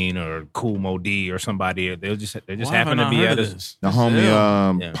Dane or Kool Moe Dee or somebody. They just happen to be at his. The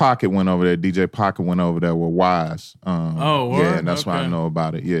homie Pocket went over there. DJ Pocket went over there with Wise. And that's why I know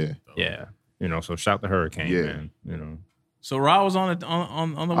about it. Yeah. You know, so shout to Hurricane, man. You know. So Ra was on the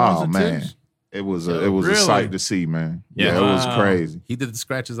ones and twos. It was a sight to see, man. Yeah, it was crazy. He did the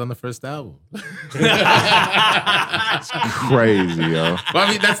scratches on the first album. Crazy, yo. Well,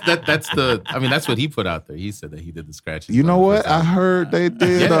 I mean, that's what he put out there. He said that he did the scratches. You know what? I heard they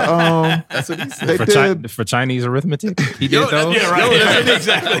did. That's what he said. For Chinese arithmetic, he did those. Yeah, right.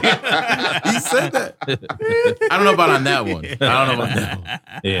 Exactly. He said that. I don't know about on that one.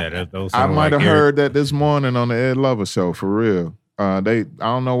 Yeah, those. I might have heard that this morning on the Ed Lover show. For real. I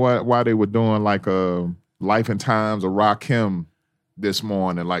don't know why they were doing like a Life and Times of Rakim this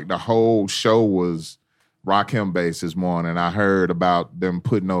morning. Like the whole show was Rakim based this morning. I heard about them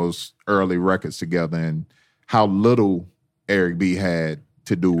putting those early records together and how little Eric B had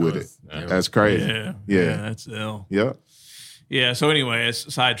to do with it. That's crazy. Yeah, that's ill. Yeah. Yeah. So anyway,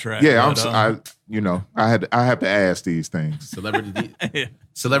 it's sidetracked. Yeah, I have to ask these things. Celebrity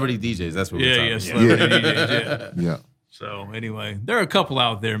DJs. That's what we're talking about. Celebrity DJs. Yeah. So anyway, there are a couple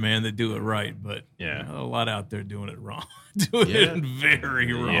out there, man, that do it right, but a lot out there doing it wrong, it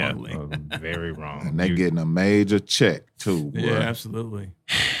very wrongly, very wrong. And they're getting a major check too. Boy. Yeah, absolutely.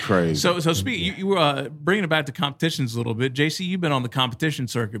 Crazy. So you were bringing it back to competitions a little bit. JC, you've been on the competition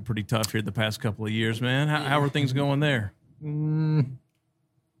circuit pretty tough here the past couple of years, man. How are things going there?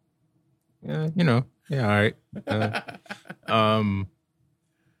 Yeah, all right.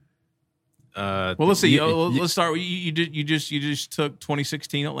 Well, let's see. Let's start. You just took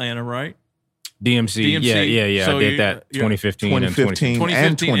 2016 Atlanta, right? DMC. Yeah. So I did that 2015 and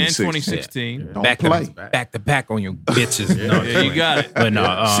 2016. Don't play back to back on your bitches. You got it. But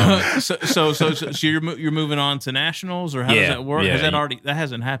no. So you're moving on to nationals, or how does that work? Has that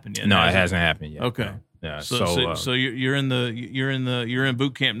hasn't happened yet? No, it hasn't happened yet. Okay. Yeah. So you're in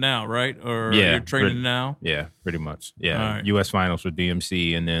boot camp now, right? Or you're training now? Yeah, pretty much. Yeah. Right. U.S. finals for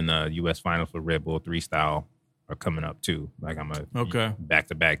DMC, and then U.S. finals for Red Bull 3 Style are coming up too. Like I'm a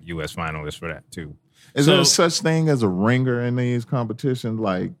back-to-back U.S. finalist for that too. Is there such thing as a ringer in these competitions?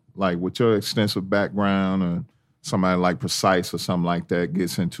 Like with your extensive background, or somebody like Precise or something like that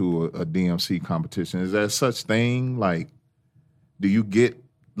gets into a DMC competition? Is there such thing? Like, do you get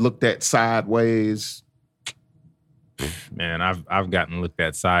looked at sideways? Man, I've gotten looked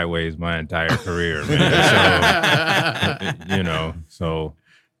at sideways my entire career, man. So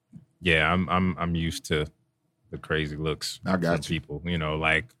yeah, I'm used to the crazy looks I got from people.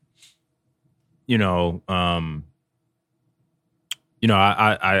 I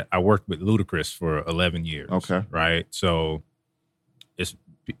worked with Ludacris for 11 years. Okay. Right. So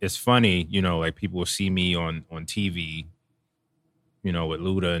it's funny, like people will see me on TV, with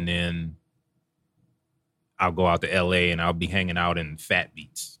Luda, and then I'll go out to LA and I'll be hanging out in Fat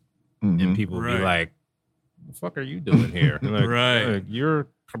Beats. Mm-hmm. And people will be like, "What the fuck are you doing here?" Like, right. You're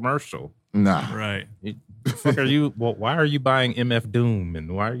commercial. Nah. Right. The fuck are you? Well, why are you buying MF Doom?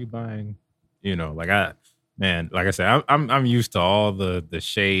 And why are you buying, like I said, I'm used to all the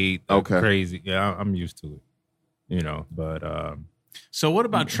shade, crazy. Yeah, I'm used to it, but so what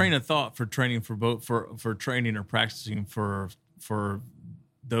about train of thought for training for training or practicing for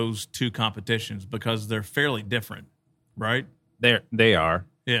those two competitions, because they're fairly different, right? They are.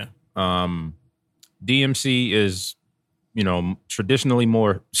 Yeah. DMC is, traditionally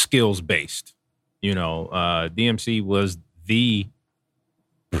more skills based. DMC was the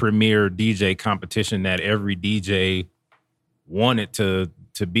premier DJ competition that every DJ wanted to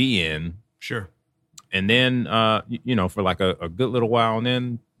be in. Sure. And then, for like a good little while,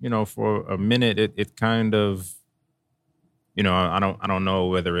 and then, for a minute, it kind of, I don't know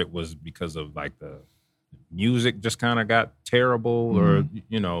whether it was because of like the music just kind of got terrible, or,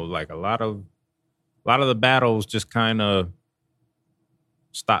 like a lot of the battles just kind of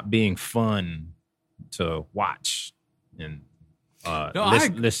stopped being fun to watch and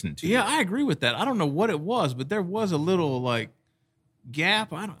listen to. Yeah, I agree with that. I don't know what it was, but there was a little like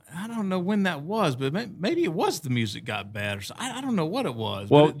gap. I don't know when that was, but maybe it was the music got bad or something. I don't know what it was.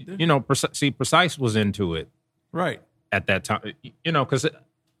 Well, Precise was into it, right, at that time. Because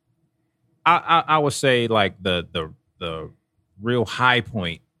I would say like the real high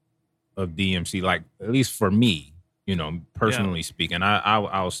point of DMC, like at least for me, personally speaking,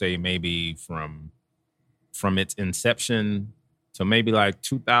 I'll say maybe from its inception to maybe like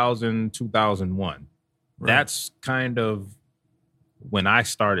 2000, 2001. Right. That's kind of when I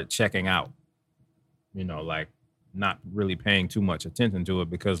started checking out, like not really paying too much attention to it,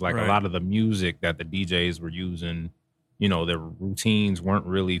 because like a lot of the music that the DJs were using, their routines weren't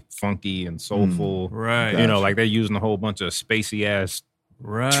really funky and soulful. Right. Gotcha. Like they're using a whole bunch of spacey ass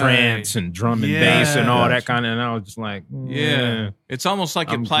trance and drum and bass and all that kind of, and I was just like, it's almost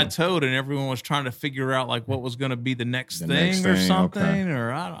like it plateaued and everyone was trying to figure out like what was going to be the next thing or something,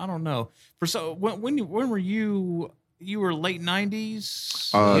 or I don't know. When were you were late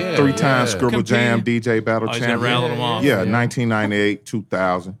 90s? 3-time Scribble Jam DJ Battle Champion. Rattle them off. 1998,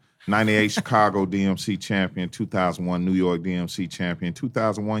 2000. 98 Chicago DMC champion, 2001 New York DMC champion,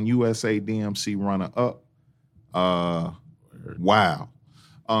 2001 USA DMC runner-up. Wow.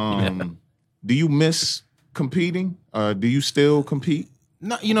 Do you miss competing? Do you still compete?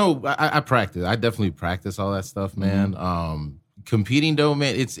 No, I practice. I definitely practice all that stuff, man. Mm-hmm. Competing though,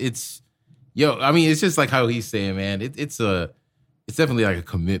 man, it's just like how he's saying, man. It's definitely like a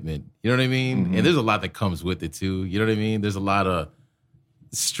commitment. You know what I mean? Mm-hmm. And there's a lot that comes with it too. You know what I mean? There's a lot of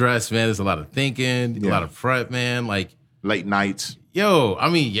stress, man. There's a lot of thinking, a lot of prep, man. Like late nights.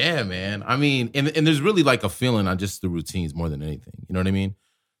 Man. And there's really like a feeling on just the routines more than anything. You know what I mean?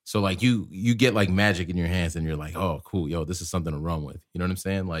 So like you get like magic in your hands and you're like, oh, cool, this is something to run with. You know what I'm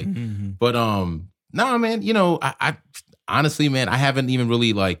saying? Like, but no, man. I honestly, man, I haven't even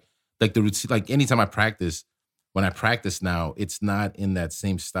really like the routine. Like anytime when I practice now, it's not in that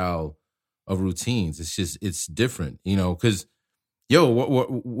same style of routines. It's different, because.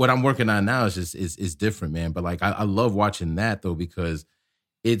 What I'm working on now is different, man. But like I love watching that though, because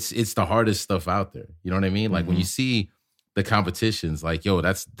it's the hardest stuff out there. You know what I mean? Like when you see the competitions, like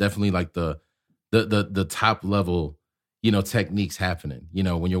that's definitely like the top level, techniques happening.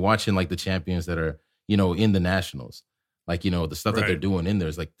 When you're watching like the champions that are, in the nationals, like the stuff that they're doing in there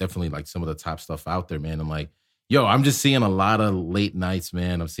is like definitely like some of the top stuff out there, man. I'm like, I'm just seeing a lot of late nights,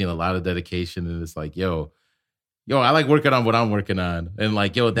 man. I'm seeing a lot of dedication, and it's like, I like working on what I'm working on. And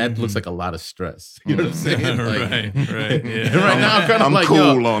like, that looks like a lot of stress. You know what I'm saying? Like, right. Yeah. And right now I'm kind of I'm like,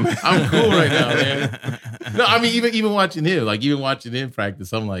 cool on it. I'm cool right now, man. No, I mean, even watching him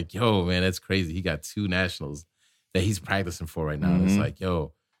practice, I'm like, man, that's crazy. He got 2 nationals that he's practicing for right now. And it's like,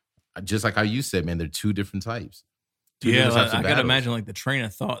 just like how you said, man, they're 2 different types. I gotta imagine like the train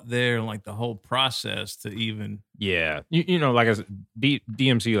of thought there and like the whole process to even. Yeah. Like I said,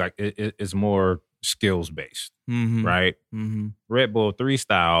 DMC, like is more skills based, right? Mm-hmm. Red Bull 3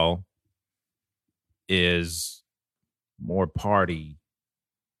 style is more party,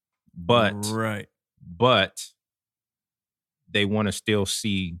 but they want to still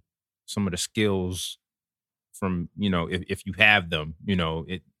see some of the skills from if you have them,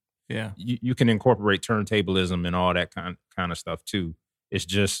 you can incorporate turntablism and all that kind of stuff too. It's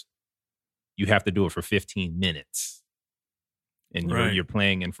just you have to do it for 15 minutes. And you're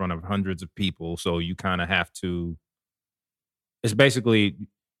playing in front of hundreds of people. So you kind of have to, it's basically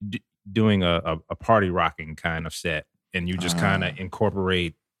doing a party rocking kind of set. And you just kind of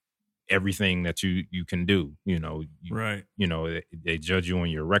incorporate everything that you can do. You know, they judge you on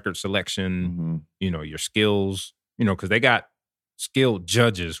your record selection, your skills, because they got skilled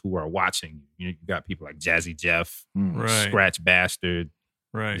judges who are watching. You got people like Jazzy Jeff, Scratch Bastard,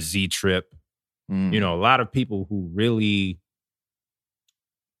 Z Trip. A lot of people who really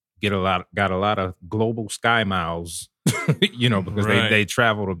got a lot of global sky miles, because they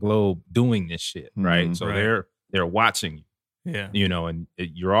travel the globe doing this shit, right? So they're watching you. Yeah. And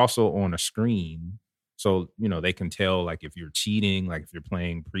you're also on a screen. So, they can tell like if you're cheating, like if you're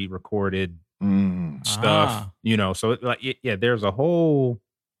playing pre-recorded stuff, so there's a whole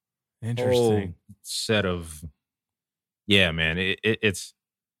interesting set of, man, it's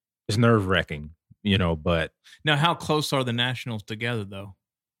nerve wracking, but now how close are the nationals together though?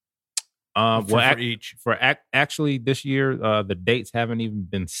 Actually this year, the dates haven't even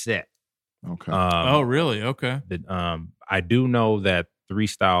been set. Okay. Oh, really? Okay. I do know that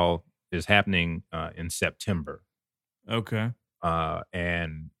 3-Style is happening in September. Okay.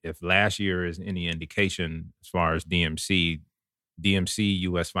 And if last year is any indication as far as DMC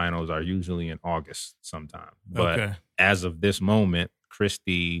US finals are usually in August sometime. But as of this moment,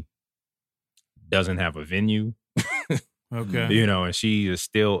 Christy doesn't have a venue. Okay. And she is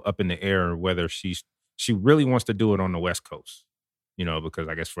still up in the air whether she really wants to do it on the West Coast. Because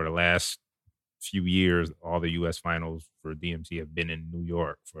I guess for the last few years, all the U.S. finals for DMC have been in New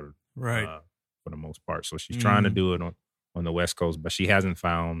York for the most part. So she's trying to do it on the West Coast, but she hasn't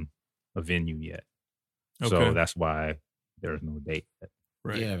found a venue yet. Okay. So that's why there's no date yet.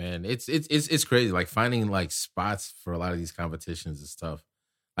 Right. Yeah, man, it's crazy. Like finding like spots for a lot of these competitions is tough.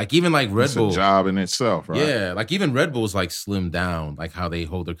 Like even like Red Bull, a job in itself, right? Yeah, like even Red Bull's like slimmed down, like how they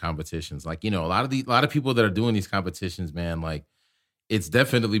hold their competitions. Like a lot of people that are doing these competitions, man, like it's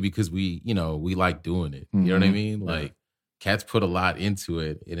definitely because we like doing it. You know what I mean? Like cats put a lot into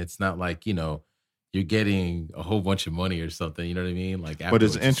it, and it's not like you're getting a whole bunch of money or something. You know what I mean? Like, but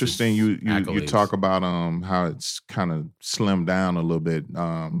it's interesting. You talk about how it's kind of slimmed down a little bit.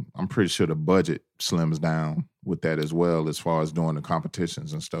 I'm pretty sure the budget slims down with that as well, as far as doing the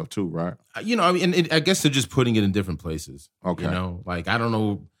competitions and stuff too, right? I mean, I guess they're just putting it in different places. Okay, like I don't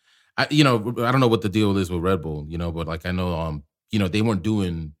know, I don't know what the deal is with Red Bull, but like I know, they weren't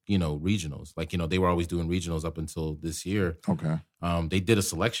doing, regionals. Like, they were always doing regionals up until this year. Okay. They did a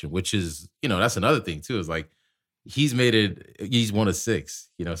selection, which is, that's another thing too, is like, he's one of 6,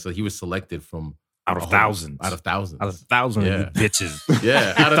 so he was selected from out of thousands. Out of thousands of you bitches.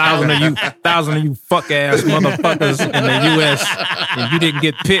 Yeah. Out of thousand of you fuck ass motherfuckers in the US, and you didn't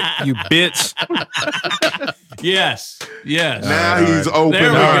get picked, you bitch. Yes. Now he's open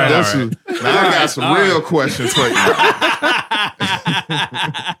up. Now I got some real questions for you.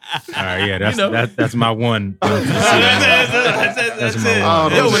 All right, yeah, that's my one. That's my one.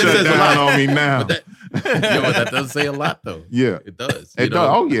 Don't shut down on me now. But that does say a lot, though. Yeah, it does. It does.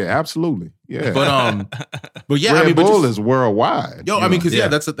 Oh yeah, absolutely. Yeah, but yeah, Red Bull is worldwide. Because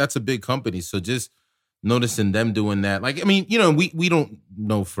that's a big company. So just noticing them doing that, like, I mean, we don't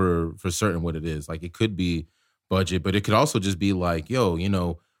know for certain what it is. Like, it could be budget, but it could also just be like,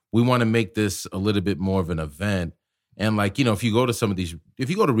 we want to make this a little bit more of an event. And like, if you go to if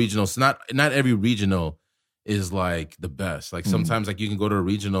you go to regionals, not every regional is like the best. Like sometimes like you can go to a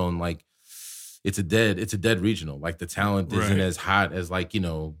regional and like it's a dead regional. Like the talent isn't as hot as like,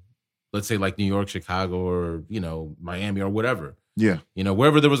 let's say like New York, Chicago, or, Miami or whatever. Yeah.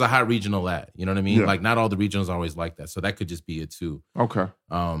 Wherever there was a hot regional at, you know what I mean? Yeah. Like not all the regionals are always like that. So that could just be it too. Okay.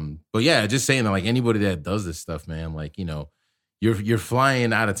 But yeah, just saying that like anybody that does this stuff, man, like, you're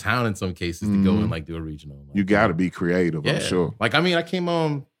flying out of town in some cases to go and like do a regional. Like, you got to be creative, I'm sure. Like, I mean, I came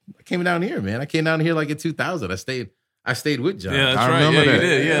down here, man. I came down here like in 2000. I stayed with John. Yeah, that's I right. remember that. You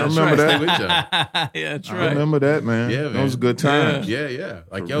did. Yeah, I remember that. With John. Yeah, that's right. I remember that, man. Yeah, man. That was a good time. Yeah.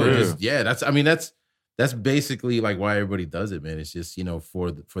 Like, that's basically like why everybody does it, man. It's just,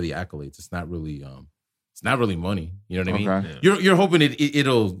 for the accolades. It's not really money. You know what I mean? Yeah. You're hoping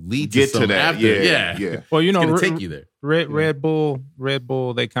it'll lead Get to that. After. Yeah. Well, it's gonna take you there. Red Bull,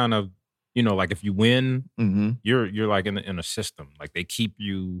 they kind of, like if you win, you're like in a system. Like they keep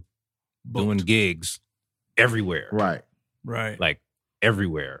you doing gigs everywhere. Right. Like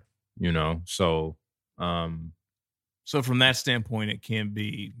everywhere, So so from that standpoint, it can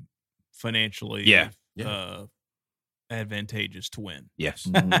be financially advantageous to win. Yes.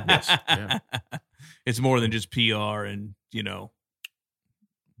 Yes. Yeah. It's more than just PR and,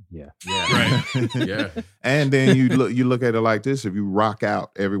 Yeah. Right. Yeah. And then you look at it like this: if you rock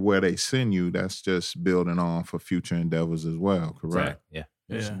out everywhere they send you, that's just building on for future endeavors as well. Correct? Yeah.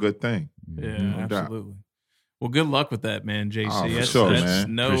 It's a good thing. Yeah, No doubt. absolutely. Well, good luck with that, man, JC. Oh, for that's sure, that's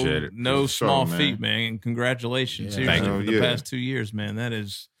man. no For small sure, feat, man. And congratulations Yeah. seriously for the Yeah. past 2 years, man. That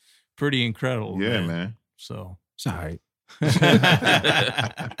is pretty incredible. Yeah, man. So It's all right.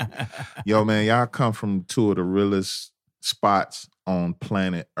 Yo, man, y'all come from two of the realest spots on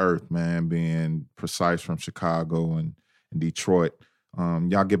planet Earth, man, being precise from Chicago and Detroit.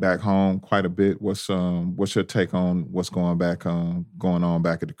 Y'all get back home quite a bit. What's your take on what's going on back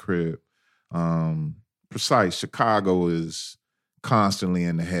at the crib? Precise, Chicago is constantly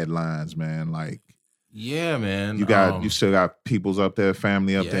in the headlines, man. Like, Yeah, man. you still got peoples up there,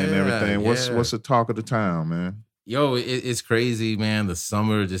 family up there and everything. What's the talk of the town, man? Yo, it's crazy, man. The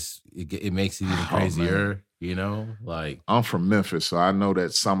summer just it makes it even crazier. You know, like I'm from Memphis, so I know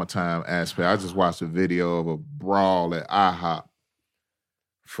that summertime aspect. I just watched a video of a brawl at IHOP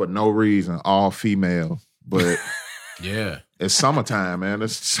for no reason, all female, but yeah, it's summertime, man.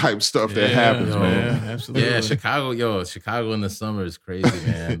 That's the type of stuff that happens, man. Yeah, absolutely. yeah. Chicago in the summer is crazy,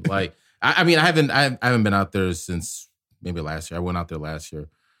 man. Like I mean, I haven't been out there since maybe last year. I went out there last year.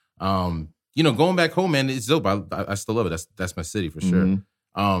 You know, going back home, man, it's dope. I still love it. That's my city for sure.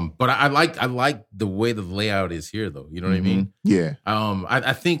 But I like the way the layout is here, though. You know what I mean? Yeah.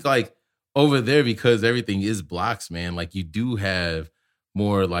 I think like over there, because everything is blocks, man. Like you do have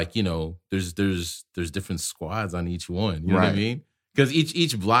more like, you know, there's different squads on each one. You know what I mean? Because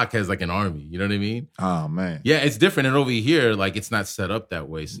each block has like an army. You know what I mean? Oh man. Yeah, it's different. And over here, like it's not set up that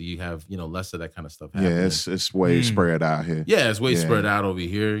way, so you have less of that kind of stuff happening. Yeah, it's way spread out here. Yeah, it's way spread out over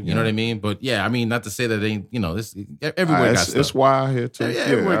here. You know what I mean? But yeah, I mean, not to say that they ain't, this everywhere got stuff. It's wild here too. Yeah,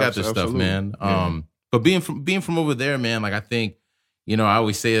 everywhere got their stuff, man. But being from over there, man, like I think, I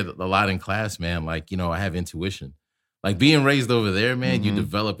always say it a lot in class, man. Like, I have intuition. Like being raised over there, man, you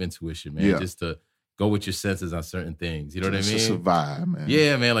develop intuition, man, just to go with your senses on certain things. You know what I mean? To survive, man.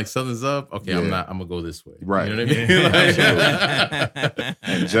 Yeah, man. Like something's up. Okay, I'm gonna go this way. Right. You know what I mean?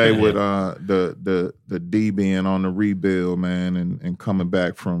 And Jay with the D being on the rebuild, man, and coming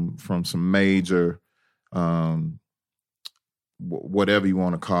back from some major whatever you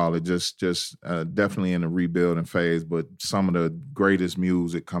want to call it, just definitely in the rebuilding phase, but some of the greatest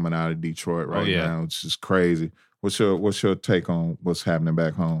music coming out of Detroit right now. It's just crazy. What's your take on what's happening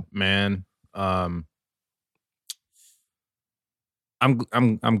back home? Man, I'm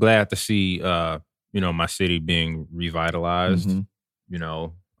glad to see my city being revitalized.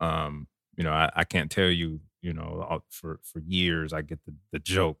 I can't tell you, for years I get the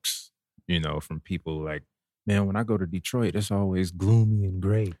jokes, from people like, man, when I go to Detroit, it's always gloomy and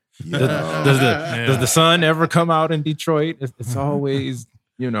gray. Yeah. Does the sun ever come out in Detroit? It's always,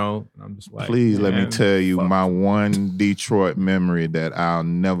 I'm just like, please let me tell you my one Detroit memory that I'll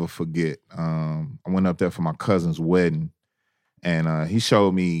never forget. I went up there for my cousin's wedding, and he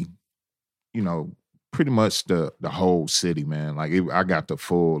showed me, pretty much the whole city, man. Like I got the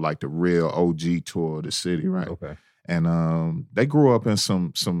full, like the real OG tour of the city, right? Okay. And they grew up in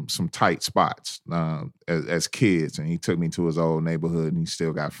some tight spots as kids, and he took me to his old neighborhood, and he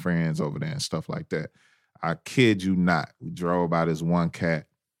still got friends over there and stuff like that. I kid you not. We drove by this one cat.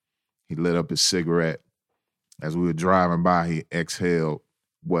 He lit up his cigarette. As we were driving by, he exhaled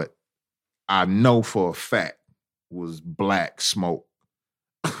what I know for a fact was black smoke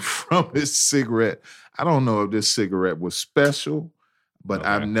from his cigarette. I don't know if this cigarette was special, but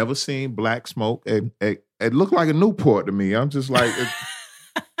I've never seen black smoke. It looked like a Newport to me. I'm just like,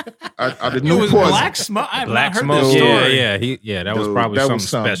 are the Newports? It was black smoke. I've not heard this story. That was probably something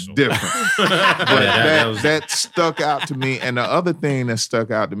special. Different. That stuck out to me. And the other thing that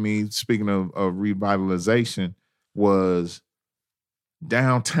stuck out to me, speaking of revitalization, was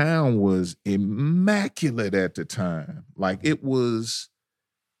downtown was immaculate at the time. Like it was.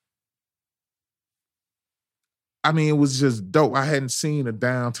 I mean, it was just dope. I hadn't seen a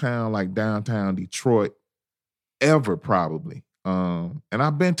downtown like downtown Detroit ever, probably. And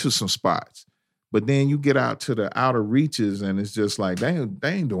I've been to some spots, but then you get out to the outer reaches, and it's just like they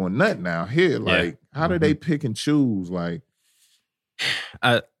ain't doing nothing out here. Like, how do they pick and choose? Like,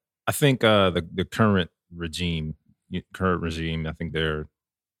 I think the current regime, I think they're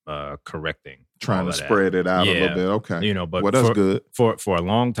correcting, trying to spread it out a little bit. Okay, but well, that's good. For a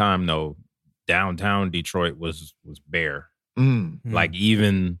long time though, downtown Detroit was bare. Like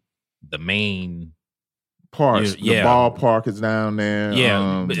even the main parts, the ballpark is down there.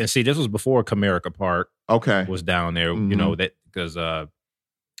 Yeah, and see, this was before Comerica Park. Okay, was down there. That because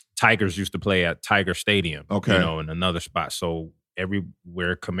Tigers used to play at Tiger Stadium. Okay, in another spot. So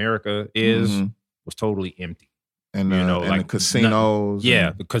everywhere Comerica is was totally empty. And like the casinos.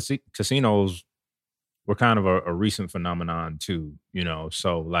 The casinos were kind of a recent phenomenon too,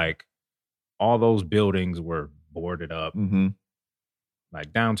 so like all those buildings were boarded up.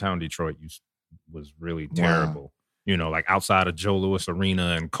 Like downtown Detroit was really terrible. Wow. Like outside of Joe Louis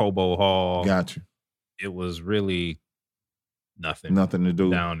Arena and Cobo Hall. Gotcha. It was really nothing to do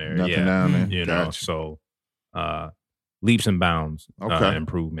down there. Nothing down there. Gotcha. So leaps and bounds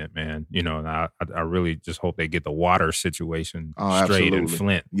improvement, man. And I really just hope they get the water situation straight in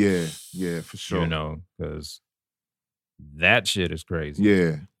Flint. Yeah, for sure. Because that shit is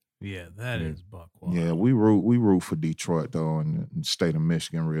crazy. Yeah, that is buck wild. Yeah, we root for Detroit though, and the state of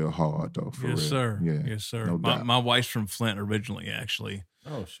Michigan real hard though. For real. Sir. Yeah, yes, sir. No doubt. My wife's from Flint originally, actually.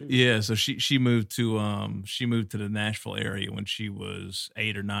 Oh shoot. Yeah, so she moved to the Nashville area when she was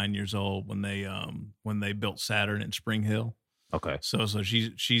 8 or 9 years old when they built Saturn in Spring Hill. Okay. So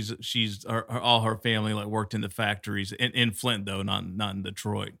she's all her family like worked in the factories in Flint though, not in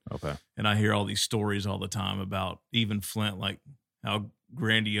Detroit. Okay. And I hear all these stories all the time about even Flint, like how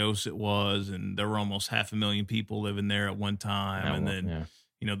grandiose it was, and there were almost 500,000 people living there at one time.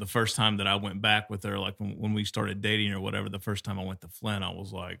 The first time that I went back with her, like when we started dating or whatever, the first time I went to Flint, I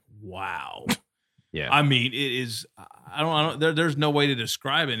was like, wow. Yeah. I mean, it is. There's no way to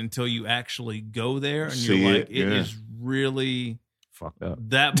describe it until you actually go there, and you're like, it is really fucked up.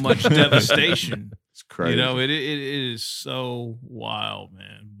 That much devastation. It's crazy. It is so wild,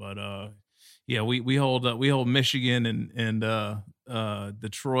 man. But we hold Michigan and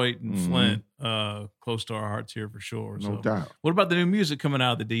Detroit and Flint close to our hearts here for sure. No doubt. What about the new music coming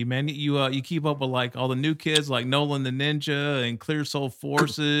out of the D, man? You keep up with like all the new kids like Nolan the Ninja and Clear Soul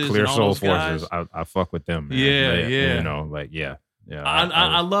Forces. Clear and all Soul those Forces. guys? I fuck with them, man. Yeah.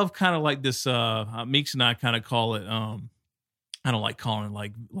 I love kind of like this. Meeks and I kind of call it. I don't like calling it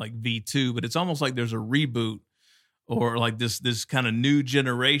like V2, but it's almost like there's a reboot or like this kind of new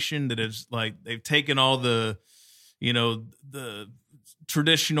generation that is like they've taken all the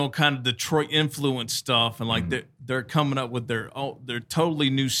traditional kind of Detroit influence stuff and like they're coming up with their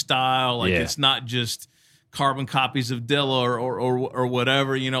totally new style. Like it's not just carbon copies of Dilla or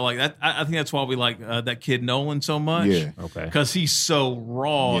whatever, like that. I think that's why we like that kid Nolan so much. Yeah. Okay. Because he's so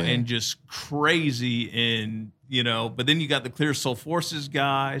raw and just crazy and but then you got the Clear Soul Forces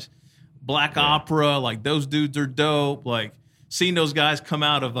guys, Black Opera, like those dudes are dope. Like seeing those guys come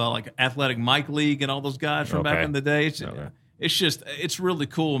out of like Athletic Mike League and all those guys from back in the day. It's really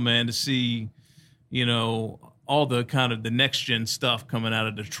cool, man, to see, all the kind of the next gen stuff coming out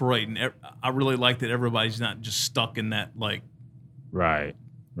of Detroit. And I really like that everybody's not just stuck in that like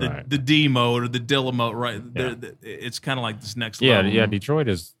the D mode or the Dilla mode, right? Yeah. It's kind of like this next level. Yeah, Detroit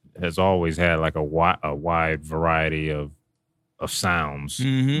has always had like a wide variety of sounds.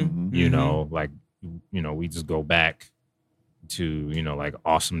 Like we just go back to like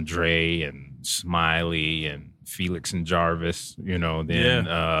Awesome Dre and Smiley and Felix and Jarvis,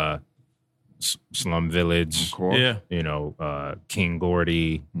 Slum Village, King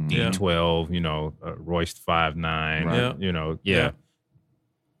Gordy, D12, Royce 5'9",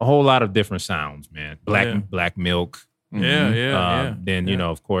 a whole lot of different sounds, man. Black Milk. Then,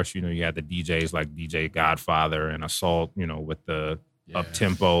 of course, you had the DJs like DJ Godfather and Assault, with the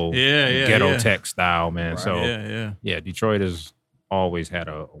up-tempo, ghetto tech style, man. Right. So, Detroit has always had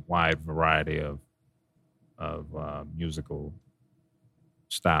a wide variety of musical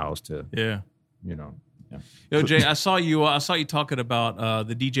styles to, Yo, Jay, I saw you talking about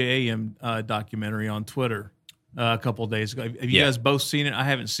the DJ AM documentary on Twitter a couple of days ago. Have you guys both seen it? I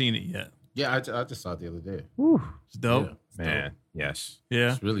haven't seen it yet. Yeah, I just saw it the other day. Whew. It's dope. Yeah, man. Dope. Yes.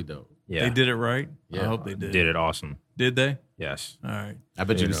 Yeah. It's really dope. Yeah. They did it right? Yeah. I hope they did. Did it awesome. Did they? Yes. All right. I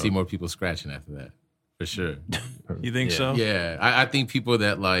bet you see more people scratching after that. For sure. You think so? Yeah. I think people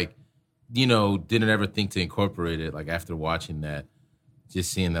that like, didn't ever think to incorporate it, like after watching that,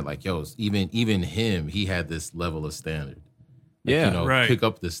 just seeing that like, yo, even him, he had this level of standard. Like, pick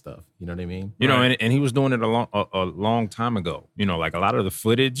up this stuff. You know what I mean? And he was doing it a long time ago. Like a lot of the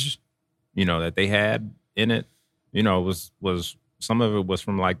footage, that they had in it, was some of it was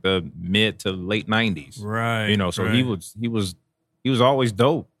from like the mid to late 90s. Right. So he was always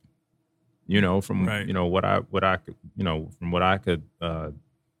dope. From what I could from what I could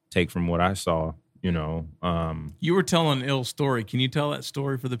take from what I saw. You were telling an ill story. Can you tell that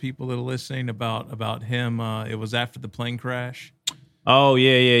story for the people that are listening about him? It was after the plane crash. Oh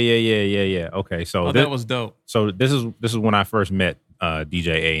yeah. Okay, so that was dope. So this is when I first met DJ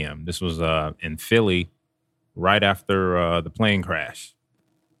AM. This was in Philly, right after the plane crash.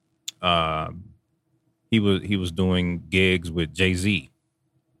 he was doing gigs with Jay-Z,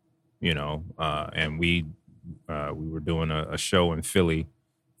 you know, and we were doing a show in Philly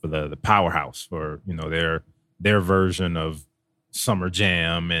for the Powerhouse for, you know, their version of Summer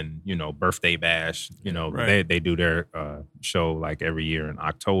Jam and, you know, Birthday Bash. You know, right. they do their show like every year in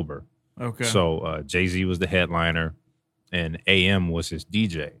October. Okay. So Jay-Z was the headliner and AM was his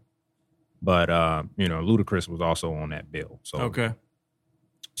DJ. But, you know, Ludacris was also on that bill. So okay.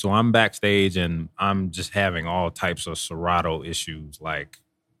 So I'm backstage and I'm just having all types of Serato issues. Like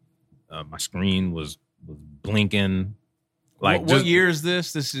my screen was blinking. Like what year is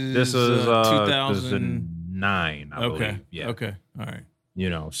this? This is 2009. I believe. Yeah. Okay. All right. You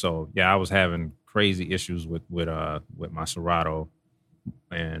know, so yeah, I was having crazy issues with my Serato,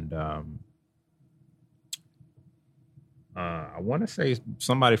 and I want to say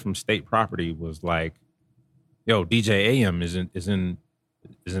somebody from State Property was like, "Yo, DJ AM is in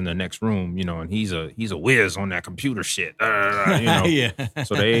the next room, you know, and he's a whiz on that computer shit." You know? Yeah.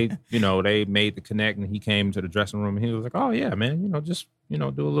 So they made the connect, and he came to the dressing room, and he was like, "Oh yeah, man, you know, just, you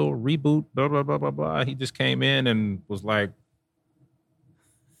know, do a little reboot, blah blah blah blah blah." He just came in and was like,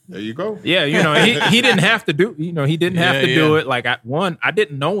 "There you go." Yeah, you know, he didn't have to do, you know, he didn't have to do it. Like I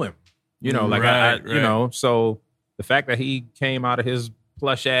didn't know him, you know, like right. you know, so the fact that he came out of his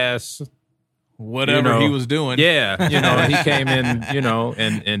plush ass. Whatever, you know, he was doing. Yeah, you know, he came in, you know,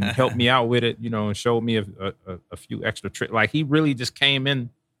 and helped me out with it, you know, and showed me a few extra tricks. Like, he really just came in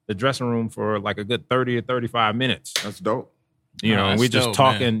the dressing room for like a good 30 or 35 minutes. That's dope. You know, and we just dope,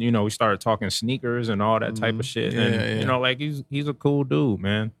 talking, man. You know, we started talking sneakers and all that type of shit. And, you know, like, he's a cool dude,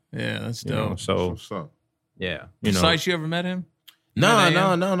 man. Yeah, that's dope. You know, so, what's up? Yeah. You know. Besides, you ever met him? No, I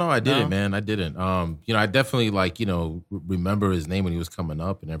didn't, man. I didn't. You know, I definitely, like, you know, remember his name when he was coming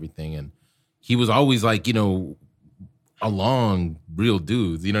up and everything. And he was always like, you know, along real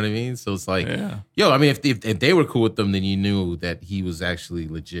dudes, you know what I mean? So it's like, yo, I mean, if they were cool with them, then you knew that he was actually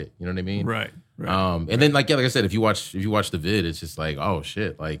legit, you know what I mean? Right. And then like I said, if you watch the vid, it's just like, oh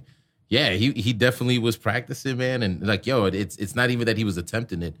shit, like, yeah, he definitely was practicing, man, and like, yo, it's not even that he was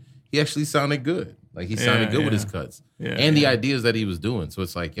attempting it. He actually sounded good. Like, he sounded good with his cuts and the ideas that he was doing. So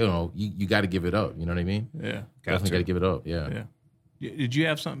it's like, you know, you got to give it up. You know what I mean? Yeah, definitely got to give it up. Yeah. Did you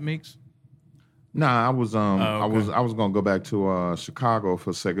have something, Meeks? Nah, I was okay. I was gonna go back to Chicago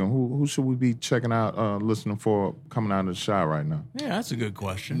for a second. Who should we be checking out, listening for coming out of the shot right now? Yeah, that's a good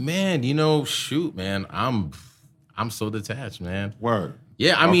question. Man, you know, shoot, man, I'm so detached, man. Word.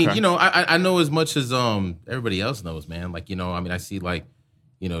 Yeah, I mean, you know, I know as much as everybody else knows, man. Like, you know, I mean, I see like,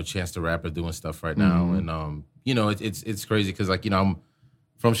 you know, Chance the Rapper doing stuff right now, and you know, it's crazy because, like, you know, I'm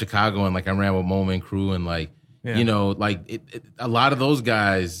from Chicago and like I ran with Moment Crew and like, you know, like a lot of those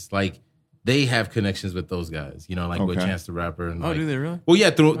guys, like, they have connections with those guys, you know, like with Chance the Rapper. And like, do they really? Well,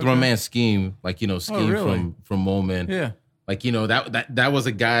 yeah, through my man Scheme, like, you know, Scheme from Moment. Yeah. Like, you know, that was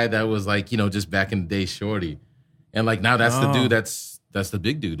a guy that was like, you know, just back in the day, shorty. And like now that's the dude that's the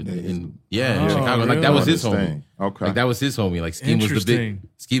big dude in Chicago. Really? Like that was his homie. Okay. Like that was his homie. Like Scheme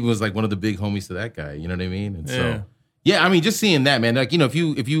was like one of the big homies to that guy. You know what I mean? And so I mean, just seeing that, man, like, you know, if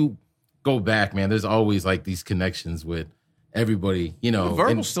you go back, man, there's always like these connections with everybody, you know.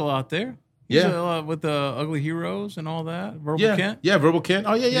 Verbal's still out there. He's with the Ugly Heroes and all that. Verbal Kent. Yeah, Verbal Kent.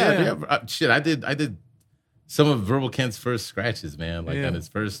 Oh yeah. Shit, I did some of Verbal Kent's first scratches, man. Like on his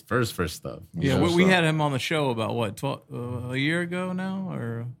first stuff. Yeah, we had him on the show about what, a year ago now,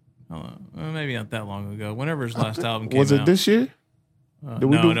 or maybe not that long ago. Whenever his last album came out. Was it this year? No, it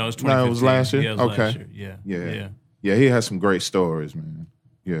was 2015. No, it was last year. Yeah, it was last year. Yeah. He has some great stories, man.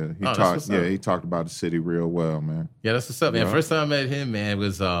 Yeah, he talked about the city real well, man. Yeah, that's what's up, man. First time I met him, man,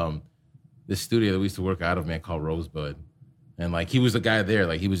 was this studio that we used to work out of, man, called Rosebud. And like he was the guy there,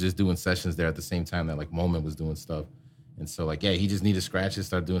 like he was just doing sessions there at the same time that like Moment was doing stuff. And so like, yeah, he just needed scratches,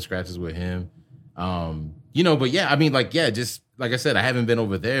 started doing scratches with him. You know, but yeah, I mean, like, yeah, just like I said, I haven't been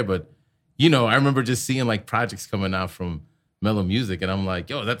over there, but you know, I remember just seeing like projects coming out from Mellow Music, and I'm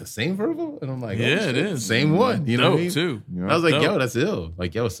like, yo, is that the same Verbal? And I'm like, yeah, it is. Same one. You know what I mean? Too. Yeah. I was like, yo, that's ill.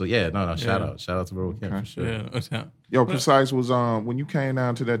 Like, yo, so yeah, no, shout out to Verbal Kent for sure. Yeah. Yo, Precise was when you came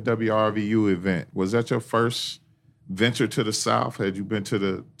down to that WRVU event, was that your first venture to the South? Had you been to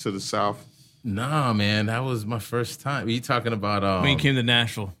the South? Nah, man, that was my first time. Are you talking about when you came to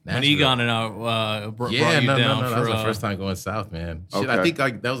Nashville? When Egon and I brought you down. No, that was my first time going south, man. Shit, I think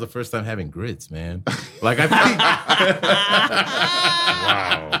like that was the first time having grits, man. Like I think.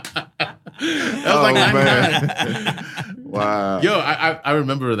 Wow. That was like man. Wow. Yo, I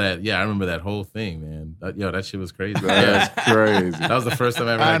remember that. Yeah, I remember that whole thing, man. That shit was crazy. That's crazy. That was the first time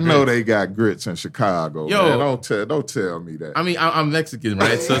I ever I had know grits. they got grits in Chicago. Yo. Man. Don't tell me that. I mean, I'm Mexican,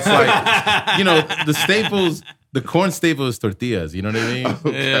 right? So it's like, the staples, the corn staple is tortillas. You know what I mean?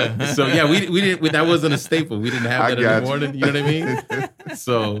 Yeah. So yeah, we didn't. That wasn't a staple. We didn't have that in the morning. You know what I mean?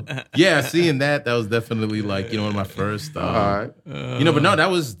 So yeah, seeing that was definitely like one of my first. All right. But no, that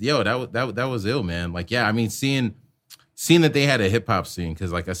was ill, man. Like yeah, I mean seeing that they had a hip hop scene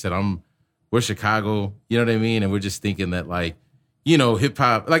because like I said, we're Chicago. You know what I mean? And we're just thinking that like. Hip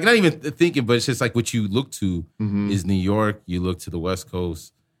hop, like not even thinking, but it's just like what you look to is New York. You look to the West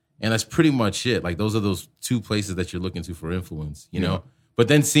Coast, and that's pretty much it. Like those are those two places that you're looking to for influence, you know. But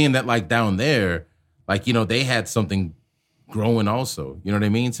then seeing that like down there, like they had something growing also. You know what I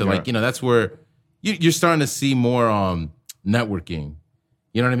mean? So like that's where you're starting to see more networking.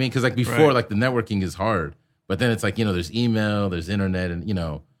 You know what I mean? Because like before, like the networking is hard, but then it's like there's email, there's internet, and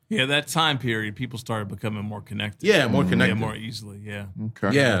Yeah, that time period, people started becoming more connected. Yeah, more connected. Yeah, more easily, yeah.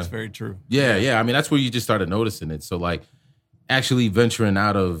 Okay. Yeah. That's very true. Yeah. I mean, that's where you just started noticing it. So, like, actually venturing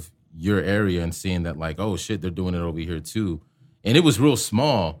out of your area and seeing that, like, oh, shit, they're doing it over here, too. And it was real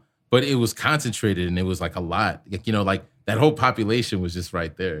small, but it was concentrated and it was, like, a lot. Like, like, that whole population was just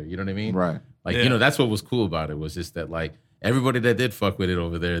right there. You know what I mean? Right. Like, that's what was cool about it was just that, like, everybody that did fuck with it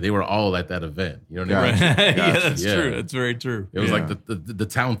over there, they were all at that event. You know what I mean? Yeah, that's true. That's very true. It was like the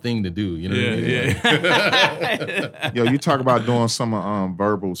town thing to do. You know what I mean? Yo, you talk about doing some of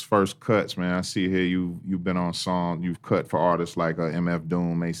Verbal's first cuts, man. I see here you've been on song. You've cut for artists like MF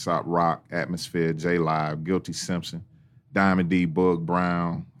Doom, Aesop Rock, Atmosphere, J Live, Guilty Simpson, Diamond D, Bug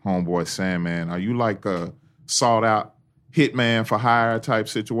Brown, Homeboy Sandman. Are you like a sought out hitman for hire type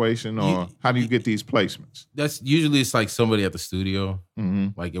situation, or how do you get these placements? That's usually it's like somebody at the studio,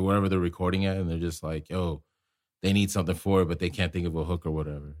 like wherever they're recording at, and they're just like, yo, they need something for it, but they can't think of a hook or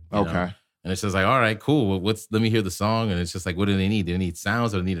whatever. You know? And it's just like, all right, cool. Well, let me hear the song. And it's just like, what do they need? Do they need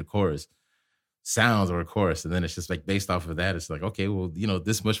sounds or do they need a chorus? Sounds or a chorus. And then it's just like based off of that, it's like, okay, well,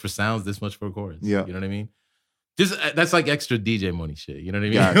 this much for sounds, this much for a chorus. Yeah. You know what I mean? That's like extra DJ money shit. You know what I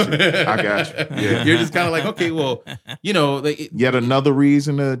mean? Gotcha. I got you. Yeah. You're just kind of like, okay, well, like, yet another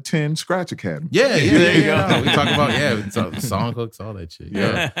reason to attend Scratch Academy. Yeah. There you go. We talk about song hooks, all that shit.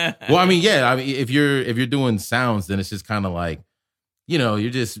 Yeah. Well, I mean, if you're doing sounds, then it's just kind of like,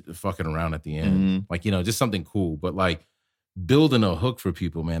 you're just fucking around at the end, like just something cool. But like building a hook for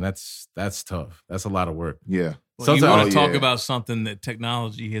people, man, that's tough. That's a lot of work. Yeah. Well, you want to talk about something that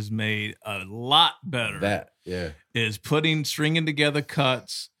technology has made a lot better. Is stringing together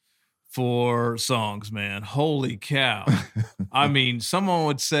cuts for songs, man. Holy cow. I mean, someone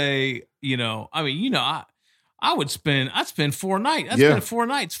would say, I'd spend 4 nights. I'd spend 4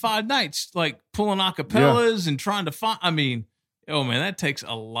 nights, 5 nights, like pulling acapellas and trying to find, oh man, that takes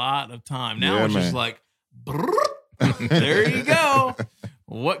a lot of time. Now it's just like, there you go.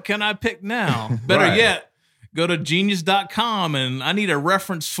 What can I pick now? Better yet, go to genius.com and I need a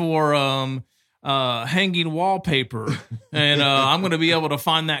reference for hanging wallpaper. And I'm going to be able to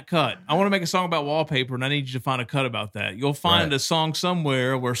find that cut. I want to make a song about wallpaper and I need you to find a cut about that. You'll find a song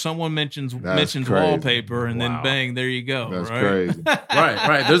somewhere where someone mentions wallpaper and then bang, there you go. That's right? crazy.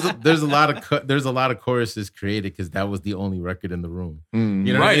 Right. There's a lot of choruses created because that was the only record in the room.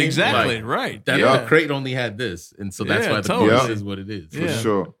 You know what I mean? Exactly. Like, right. That crate only had this. And so that's why the chorus is what it is. For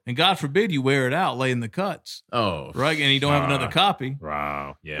sure. And God forbid you wear it out laying the cuts. Oh. Right. And you don't have another copy.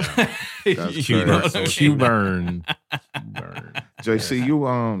 Wow. Yeah. That's Q burn. JC,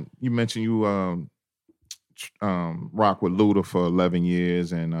 you mentioned you rock with Luda for 11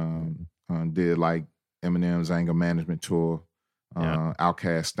 years and did like Eminem's Anger Management tour,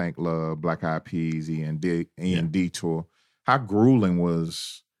 Outkast, Stank Love, Black Eyed Peas, E&D tour. How grueling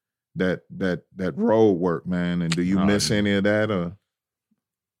was that road work, man? And do you miss any of that? Or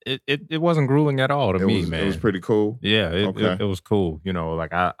it wasn't grueling at all to me, man. It was pretty cool. Yeah, it was cool.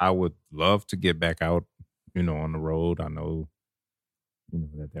 Like I would love to get back out, on the road. I know,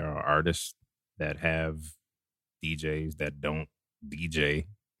 that there are artists that have DJs that don't DJ.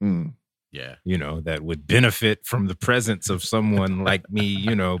 Yeah. That would benefit from the presence of someone like me,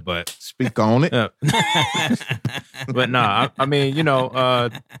 but speak on it. But nah, I mean,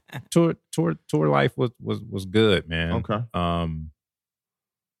 tour life was good, man.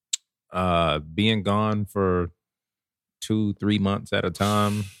 Okay. Being gone for 2-3 months at a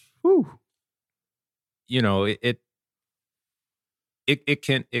time. Whew. It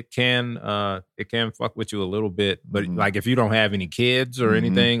can fuck with you a little bit, but like if you don't have any kids or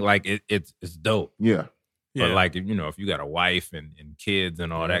anything, like it's dope. Yeah. Yeah. But like, you know, if you got a wife and kids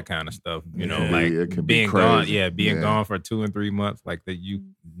and all that kind of stuff, you know, like it can being be crazy. gone, being gone for 2 and 3 months, like that, you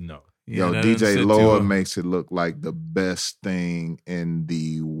know. Yo, DJ Lord makes it look like the best thing in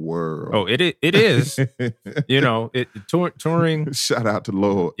the world. Oh, it is. You know, touring. Shout out to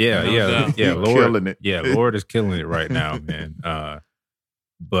Lord. Yeah, Lord killing it. Yeah, Lord is killing it right now, man.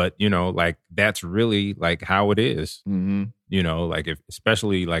 But you know, like that's really like how it is. Mm-hmm. You know, like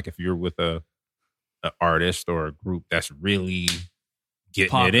especially if you're with a artist or a group that's really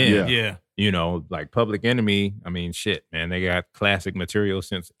getting it in. Yeah. You know, like Public Enemy, I mean, shit, man, they got classic material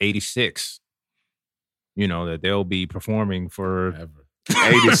since 86. You know, that they'll be performing for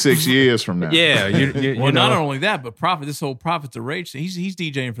 86 years from now. Yeah. You well, know. not only that, but this whole Prophet's of Rage thing, he's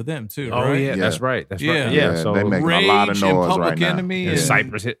DJing for them too, right? Oh, yeah, that's right. That's right. Yeah, so they making Rage a lot of noise Public right now. Enemy and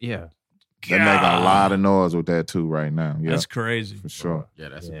Cypress hit, They're making a lot of noise with that too right now. Yeah. That's crazy. For sure. Yeah,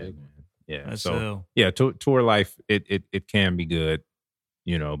 that's a big one. Yeah. That's so ill. yeah, tour life, it can be good,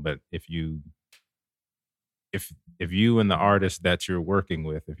 you know, but if you and the artist that you're working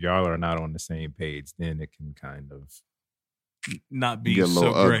with, if y'all are not on the same page, then it can kind of not be get a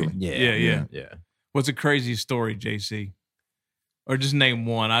little so great. ugly. Yeah. What's a crazy story, JC? Or just name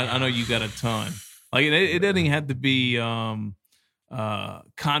one. I know you got a ton. Like it doesn't have to be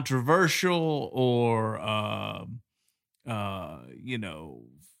controversial or you know,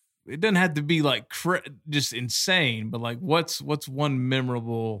 it doesn't have to be like just insane, but like what's one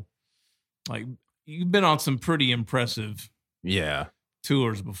memorable, like you've been on some pretty impressive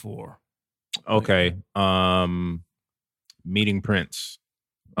tours before. Okay. Meeting Prince.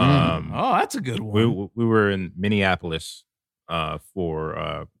 Oh, that's a good one. We were in Minneapolis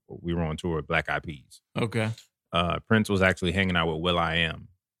for we were on tour with Black Eyed Peas. Okay. Prince was actually hanging out with will.i.am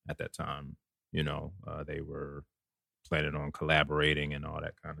at that time. You know, they were planning on collaborating and all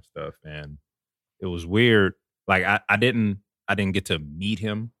that kind of stuff, and it was weird. Like I didn't get to meet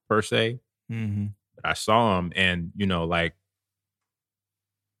him per se, but I saw him, and you know, like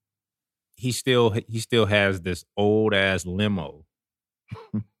he still has this old ass limo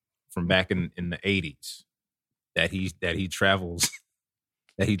from back in the 80s that he travels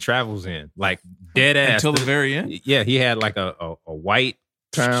in, like dead ass until the very end. Yeah, he had like a white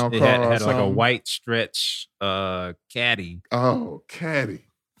town car. Had like a white stretch caddy. Oh, caddy.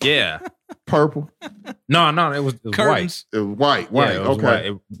 Yeah. Purple? No, it was Curtains. white. It was white. White. Yeah, it was okay.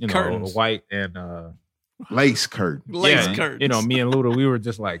 white. You know, Curtains. White and lace curtain. Lace curtains. You know, me and Luda, we were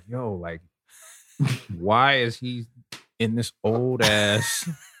just like, yo, like, why is he in this old ass?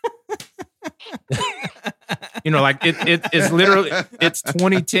 You know, like it's literally it's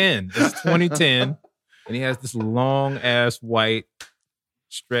 2010. It's 2010, and he has this long ass white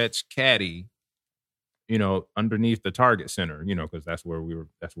stretch caddy, you know, underneath the Target Center, you know, because that's where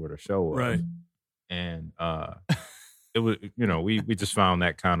the show was. Right. And it was, you know, we just found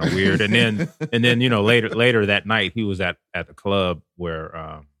that kind of weird. And then, you know, later that night he was at the club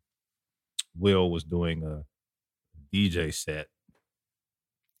where Will was doing a DJ set.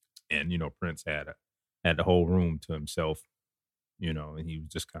 And, you know, Prince had the whole room to himself, you know, and he was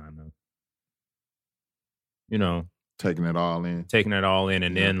just kind of, you know, taking it all in.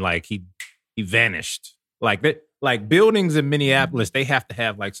 And then like he vanished. Like buildings in Minneapolis, they have to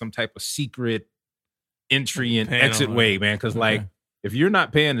have like some type of secret entry and exit way, man. Because like if you're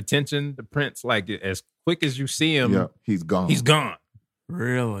not paying attention to Prince, like as quick as you see him, he's gone. He's gone.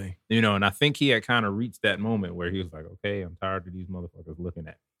 Really? You know, and I think he had kind of reached that moment where he was like, okay, I'm tired of these motherfuckers looking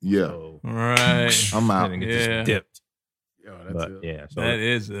at me. Yeah. So, right. I'm out. And it just dipped. Yo, that's ill. Yeah, so that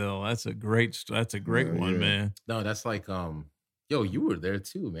is ill. That's a great one, man. No, that's like yo, you were there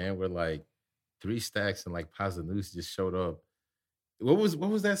too, man. Where like 3 Stacks and like Paz News just showed up. What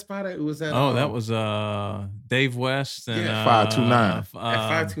was that spot at? Was that that was Dave West and 529. At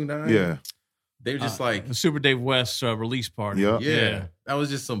 529? Yeah. They were just like the Super Dave West release party. Yeah. That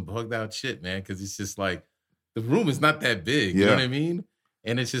was just some bugged out shit, man. Cause it's just like the room is not that big. You know what I mean?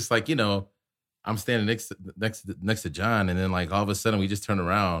 And it's just like, you know, I'm standing next to John, and then like all of a sudden we just turn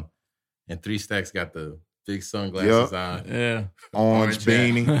around and 3 Stacks got the big sunglasses on. Yeah. Orange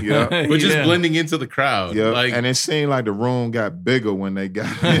beanie. Yeah. We're just blending into the crowd. Yeah. Like, and it seemed like the room got bigger when they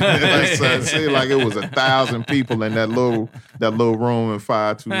got in. So it seemed like it was 1,000 people in that little room in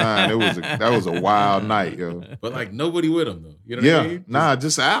 529. That was a wild night, yo. But like nobody with him though. You know what I mean? Nah,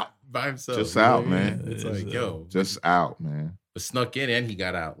 just out. By himself. Just out, man. It's like, yo. Just out, man. But snuck in and he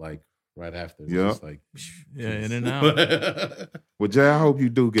got out like right after. Yeah. Like, in and out. Well, Jay, I hope you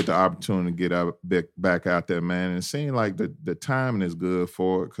do get the opportunity to get back out there, man. And it seems like the timing is good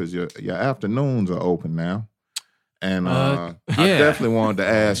for it because your afternoons are open now. And I definitely wanted to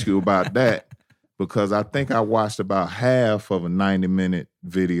ask you about that because I think I watched about half of a 90-minute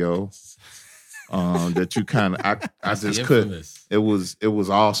video that you kind of I just couldn't. It was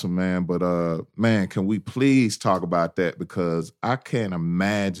awesome, man. But man, can we please talk about that, because I can't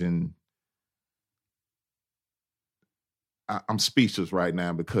imagine. I'm speechless right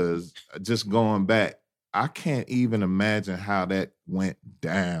now, because just going back, I can't even imagine how that went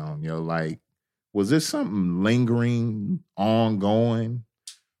down. Like, was this something lingering, ongoing,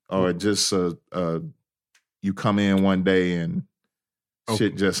 or just you come in one day and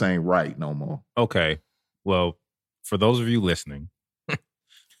shit just ain't right no more? Okay. Well, for those of you listening,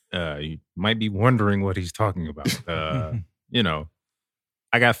 you might be wondering what he's talking about. I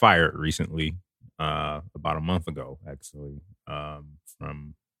got fired recently, about a month ago, actually,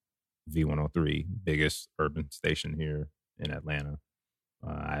 from V103, biggest urban station here in Atlanta.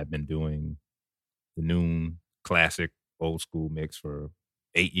 I've been doing the noon classic old school mix for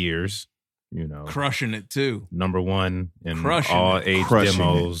 8 years. Crushing it too. Number one in all age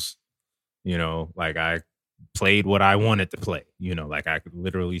demos. Like I played what I wanted to play. Like I could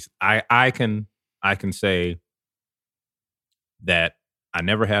literally, I can say that I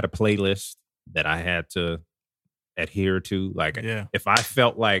never had a playlist that I had to adhere to. Like, if I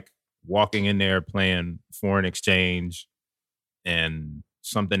felt like walking in there playing Foreign Exchange and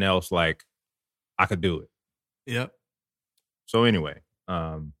something else, like, I could do it. Yep. So anyway,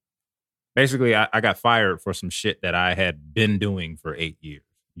 basically, I got fired for some shit that I had been doing for 8 years.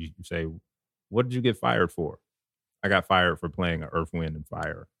 You say, what did you get fired for? I got fired for playing an Earth, Wind, and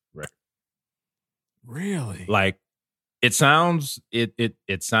Fire record. Really? Like, it sounds,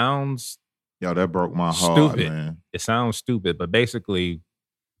 it sounds... Yo, that broke my heart, stupid. Man. It sounds stupid, but basically,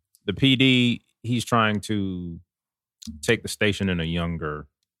 the PD, he's trying to take the station in a younger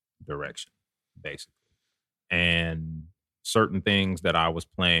direction, basically. And certain things that I was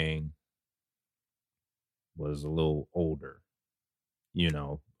playing was a little older,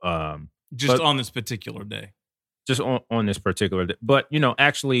 just on this particular day. Just on this particular day. But,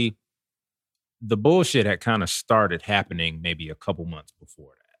 actually, the bullshit had kind of started happening maybe a couple months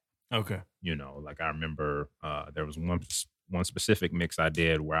before that. Okay. Like I remember there was one specific mix I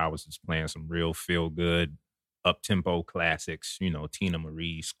did where I was just playing some real feel good up-tempo classics, Tina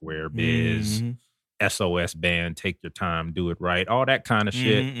Marie, Square Biz, SOS Band, Take Your Time, Do It Right, all that kind of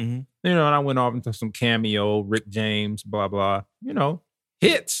shit. And I went off into some Cameo, Rick James, blah, blah,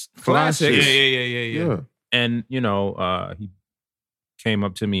 hits, classics. Yeah. And, he came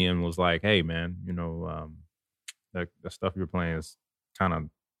up to me and was like, hey, man, the stuff you're playing is kind of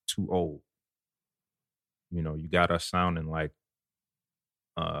too old. You got us sounding like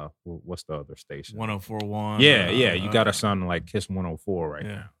what's the other station? 104.1. Yeah, you got us sounding like Kiss 104 right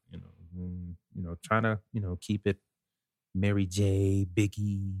now. Trying to keep it Mary J,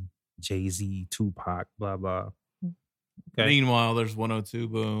 Biggie, Jay-Z, Tupac, blah blah. Okay. Meanwhile, there's 102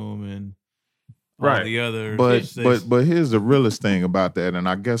 Boom and all the others. But here's the realest thing about that, and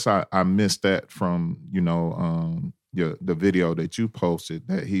I guess I missed that from the video that you posted,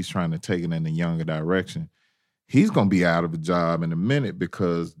 that he's trying to take it in a younger direction. He's gonna be out of a job in a minute,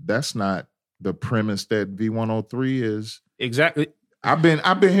 because that's not the premise that V103 is. Exactly. I've been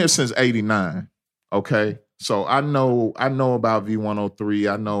here since '89. Okay, so I know about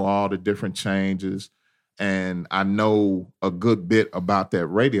V103. I know all the different changes, and I know a good bit about that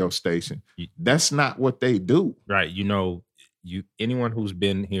radio station. That's not what they do. Right. Anyone who's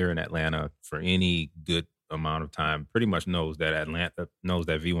been here in Atlanta for any good amount of time pretty much knows that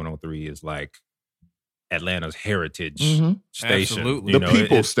V103 is like Atlanta's heritage station. Absolutely. The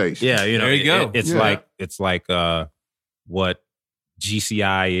people station. Yeah, there you go. It's like what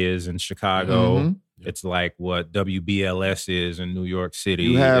GCI is in Chicago. It's like what WBLS is in New York City.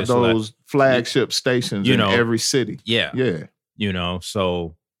 You have those flagship stations in every city. Yeah.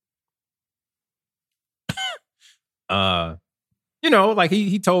 So like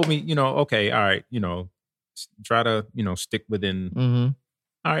he told me, okay, all right, try to, stick within.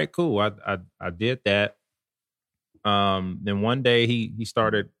 All right, cool. I did that. Then one day he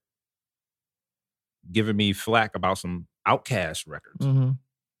started giving me flack about some Outkast records.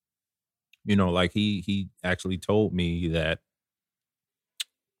 Like he actually told me that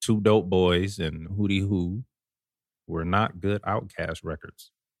Two Dope Boys and Hootie Who were not good Outkast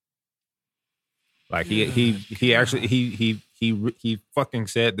records. Like he actually he fucking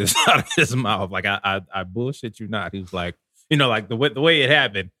said this out of his mouth. Like I bullshit you not. He was like, like the way it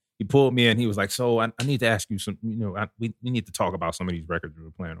happened. He pulled me in. He was like, so I need to ask you some. We need to talk about some of these records we were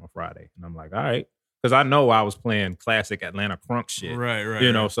playing on Friday. And I'm like, all right, because I know I was playing classic Atlanta crunk shit.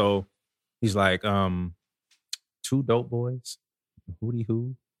 Right. So he's like, 2 Dope Boys, Hootie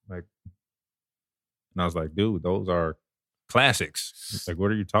Who, like. And I was like, dude, those are classics. It's like,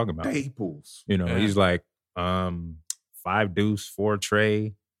 what are you talking about? Staples. You know, he's like, 5 Deuce, 4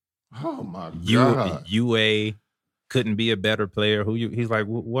 Trey. Oh my God. UA couldn't be a better player. He's like,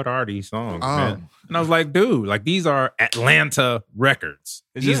 what are these songs, man? And I was like, dude, like these are Atlanta records.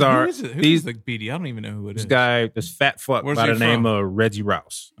 Who's the BD? I don't even know who it is. This guy, this fat fuck by the name of Reggie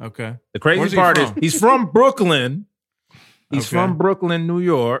Rouse. Okay. The crazy part is he's from Brooklyn. He's from Brooklyn, New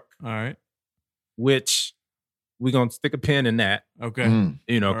York. All right. Which we're going to stick a pin in that. Okay.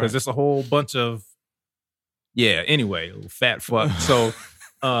 You know, because it's a whole bunch of, anyway, fat fuck. So,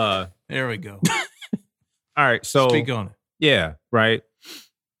 there we go. All right. So, speak on it. Yeah. Right.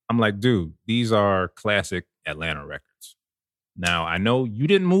 I'm like, dude, these are classic Atlanta records. Now, I know you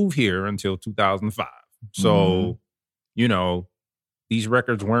didn't move here until 2005. So, you know, these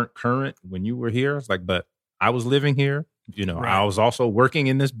records weren't current when you were here. It's like, but I was living here. You know, I was also working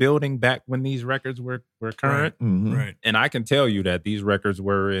in this building back when these records were current. Right. And I can tell you that these records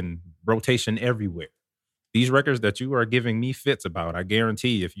were in rotation everywhere. These records that you are giving me fits about, I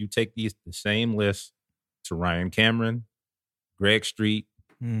guarantee if you take the same list to Ryan Cameron, Greg Street,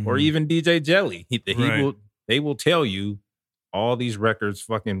 or even DJ Jelly, they will tell you all these records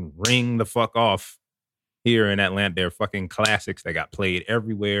fucking ring the fuck off here in Atlanta. They're fucking classics. They got played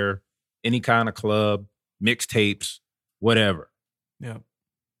everywhere, any kind of club, mixtapes, whatever. Yeah.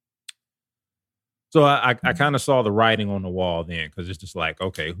 So I kind of saw the writing on the wall then, because it's just like,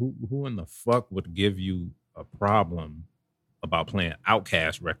 okay, who in the fuck would give you a problem about playing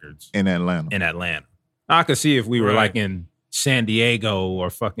Outkast records in Atlanta? I could see if we were like in San Diego or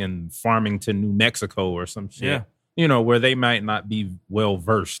fucking Farmington, New Mexico or some shit, you know, where they might not be well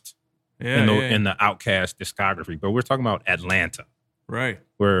versed in the Outkast discography. But we're talking about Atlanta. Right.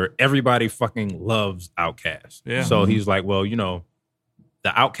 Where everybody fucking loves Outkast. Yeah. So he's like, well, you know, the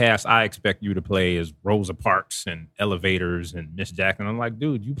Outkast I expect you to play is Rosa Parks and Elevators and Miss Jackson. I'm like,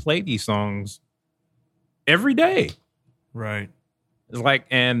 dude, you play these songs every day. Right. It's like,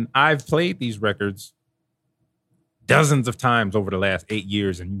 and I've played these records dozens of times over the last 8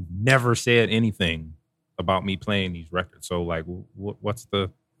 years, and you've never said anything about me playing these records. So like, what's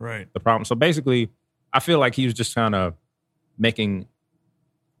the problem? So basically, I feel like he was just kind of making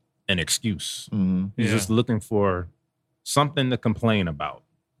an excuse. He's just looking for something to complain about.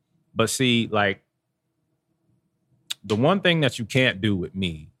 But see, like, the one thing that you can't do with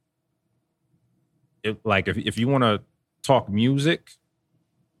me, if you want to talk music,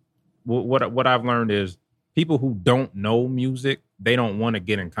 what I've learned is people who don't know music, they don't want to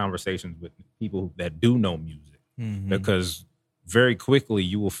get in conversations with people that do know music, because very quickly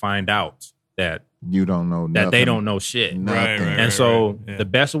you will find out that you don't know nothing. That they don't know shit. And so the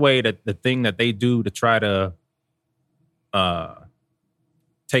best way that the thing that they do to try to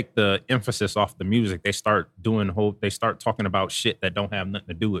take the emphasis off the music, they start talking about shit that don't have nothing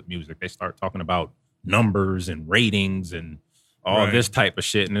to do with music. They start talking about numbers and ratings and all this type of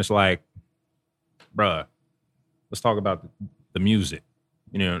shit. And it's like, bruh, let's talk about the music.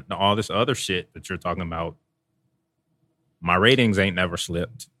 You know, all this other shit that you're talking about, my ratings ain't never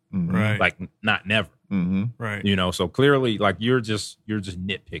slipped. Right. Like, not never. Right. You know, so clearly, like, you're just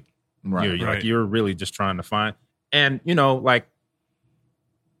nitpicking. Right. Like, you're really just trying to find. And, you know, like,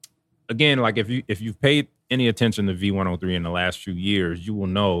 again, like, if you've paid any attention to V103 in the last few years, you will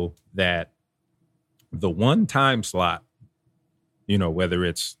know that the one time slot, you know, whether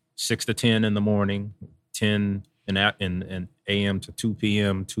it's 6 to 10 in the morning, 10 in AM to 2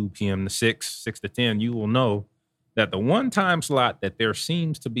 p.m., 2 p.m. to 6 to 10, you will know that the one time slot that there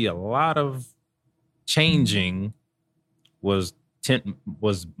seems to be a lot of changing was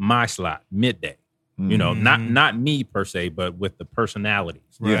my slot, midday. You know, not me per se, but with the personalities.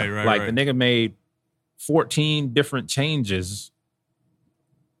 Right. The nigga made 14 different changes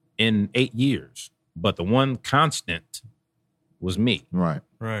in 8 years, but the one constant was me. Right.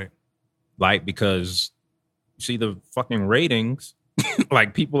 Like, because you see the fucking ratings,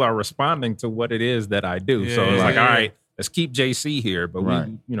 like, people are responding to what it is that I do. So it's like, all right, let's keep JC here, but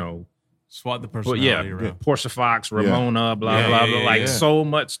we, you know, swap the personality around. Portia Fox, Ramona, blah, blah, blah. Like, so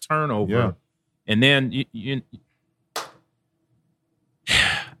much turnover. Yeah. And then you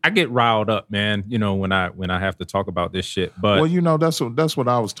I get riled up, man, you know, when I have to talk about this shit. But well, you know, that's what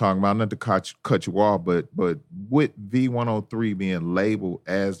I was talking about. Not to cut you off, but with V103 being labeled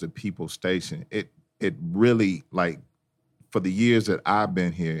as the People's Station, it really, like, for the years that I've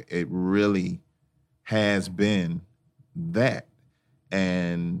been here, it really has been that.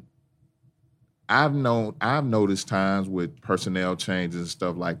 And I've noticed times with personnel changes and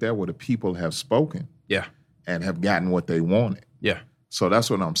stuff like that where the people have spoken. Yeah. And have gotten what they wanted. Yeah. So that's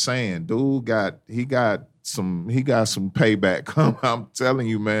what I'm saying. Dude got some payback coming. I'm telling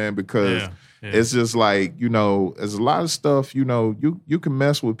you, man, because it's just like, there's a lot of stuff, you can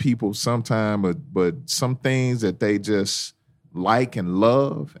mess with people sometime, but some things that they just like and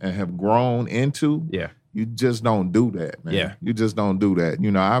love and have grown into, you just don't do that, man. Yeah. You just don't do that.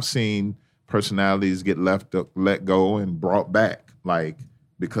 I've seen personalities get let go and brought back, like,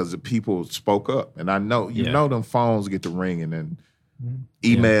 because the people spoke up. And I know, them phones get to ringing and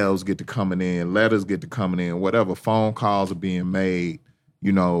emails get to coming in, letters get to coming in, whatever, phone calls are being made.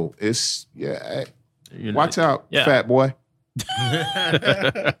 It's, watch out, fat boy.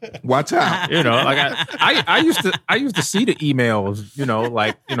 Watch out. Like I used to see the emails,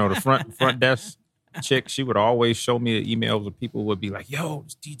 the front desk chick, she would always show me the emails of people would be like, yo,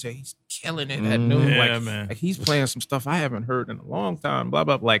 this DJ, he's killing it at noon. Man. Like he's playing some stuff I haven't heard in a long time, blah,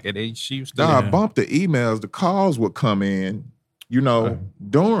 blah, blah. Like, she used to... I bumped the emails, the calls would come in,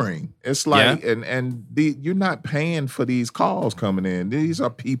 during. It's like, and you're not paying for these calls coming in. These are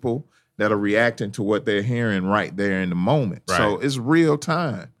people that are reacting to what they're hearing right there in the moment. Right. So it's real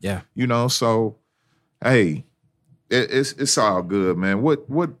time. Yeah. So, hey, it's all good, man.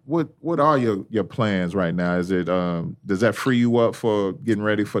 What are your plans right now? Is it does that free you up for getting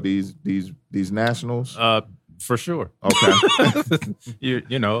ready for these nationals? For sure. Okay.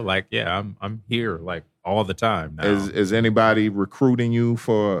 I'm here like all the time now. Is anybody recruiting you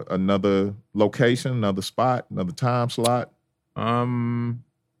for another location, another spot, another time slot?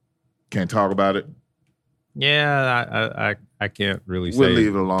 Can't talk about it. Yeah, I can't really say. We'll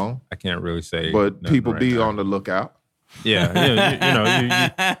leave it alone. I can't really say. But people right be now. on the lookout. Yeah,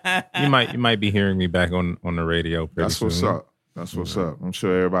 you might be hearing me back on the radio pretty That's soon. What's up. That's what's up. I'm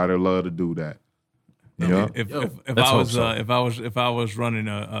sure everybody would love to do that. Yeah. If I was running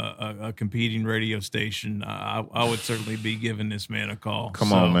a competing radio station, I would certainly be giving this man a call.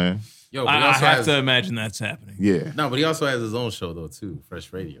 Come on, man. Yo, I have to imagine that's happening. Yeah. No, but he also has his own show though too,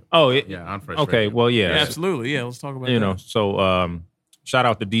 Fresh Radio. Oh, on Fresh Radio. Okay, well, yeah, absolutely. Yeah, let's talk about that. So shout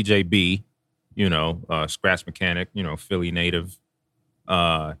out to DJ B, scratch mechanic, Philly native.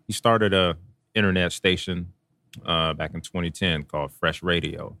 He started a internet station back in 2010 called Fresh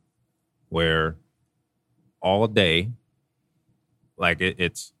Radio, where all day, like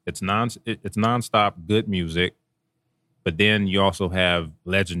it's nonstop good music, but then you also have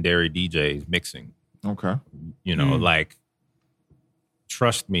legendary DJs mixing. Okay. Like,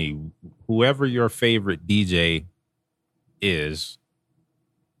 trust me, whoever your favorite DJ is,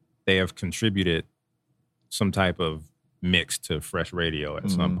 they have contributed some type of mix to Fresh Radio at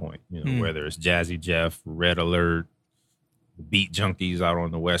some point. Whether it's Jazzy Jeff, Red Alert, Beat Junkies out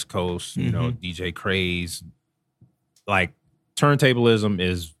on the West Coast, DJ Craze. Like, turntablism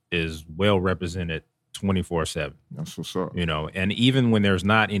is well represented 24/7. That's what's up. And even when there's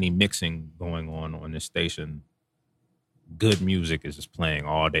not any mixing going on this station, good music is just playing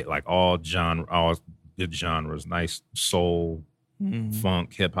all day, like all good genres, nice soul,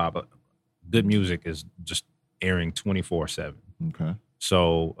 funk, hip hop. Good music is just airing 24/7. Okay.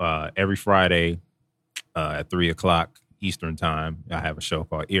 So every Friday at 3:00 Eastern time, I have a show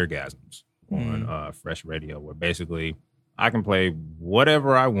called Eargasms on Fresh Radio, where basically I can play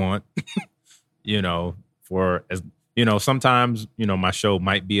whatever I want. Sometimes my show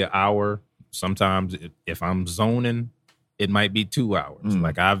might be an hour. Sometimes if I'm zoning, it might be 2 hours.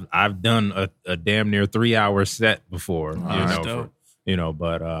 Like I've done a damn near 3 hour set before. But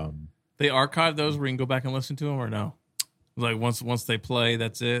they archive those where you can go back and listen to them, or no? Like once they play,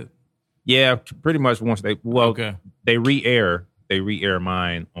 that's it. Yeah, pretty much once they they re-air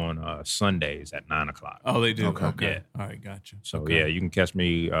mine on Sundays at 9:00. Oh, they do. Okay. Yeah. All right, gotcha. So you can catch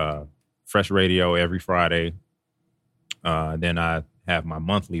me Fresh Radio every Friday. Then I have my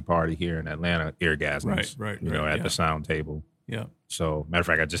monthly party here in Atlanta, Eargasms. Right. At the Sound Table. Yeah. So matter of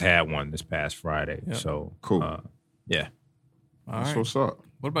fact, I just had one this past Friday. Yeah. So cool. All That's right. what's up.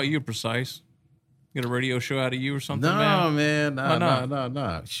 What about you, Precise? Get a radio show out of you or something? No, man.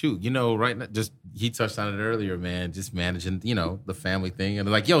 No. Shoot, right now, just he touched on it earlier, man. Just managing, the family thing, and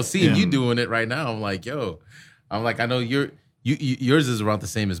like, yo, seeing you doing it right now, I'm like, I know yours is around the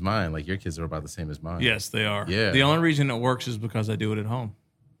same as mine. Like your kids are about the same as mine. Yes, they are. Yeah. The only reason it works is because I do it at home.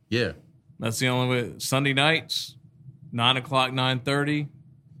 Yeah. That's the only way. Sunday nights, 9:00, 9:30.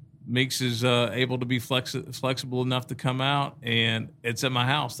 Meeks is able to be flexible enough to come out, and it's at my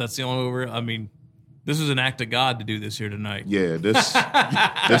house. That's the only way This was an act of God to do this here tonight. Yeah, this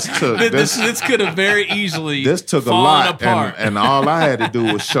could have very easily this took a lot, and all I had to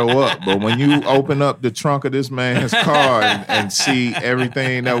do was show up. But when you open up the trunk of this man's car and see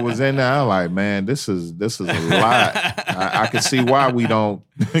everything that was in there, I'm like, man, this is a lot. I can see why we don't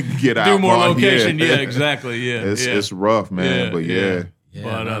get out. Do more location, yeah, exactly, yeah. It's rough, man, but yeah.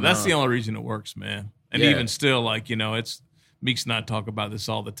 But that's the only reason it works, man. And even still, like, you know, it's Meeks and I talk about this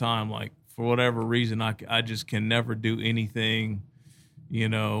all the time, like. For whatever reason, I just can never do anything, you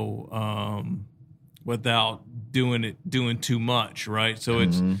know, without doing too much, right? So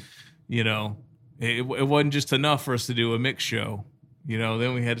it's, you know, it wasn't just enough for us to do a mix show. You know,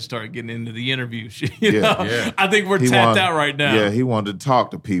 then we had to start getting into the interview shit. I think we're tapped out right now. Yeah, he wanted to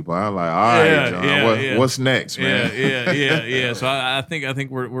talk to people. I'm like, all right, John, what's next, man? Yeah. So I think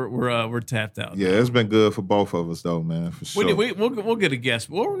we're tapped out. Yeah, it's been good for both of us, though, man. For sure. We'll get a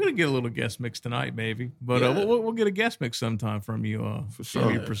guest. Well, we're gonna get a little guest mix tonight, maybe. But we'll get a guest mix sometime from you. For sure,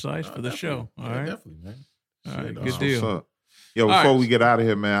 from you Precise for the show. All right, definitely, man. All right, good deal. Yo, before we get out of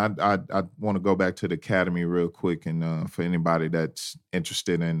here, man, I want to go back to the academy real quick, and for anybody that's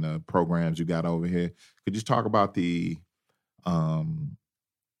interested in the programs you got over here, could you talk about the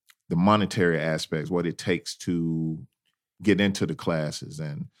monetary aspects, what it takes to get into the classes?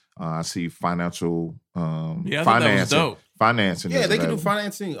 And I see financial financing. Financing, yeah, they can do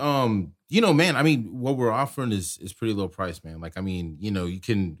financing. You know, man, I mean, what we're offering is pretty low price, man. Like, I mean, you know, you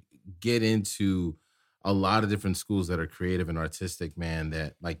can get into a lot of different schools that are creative and artistic, man,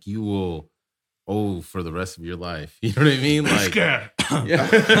 that like you will owe for the rest of your life. You know what I mean? Like,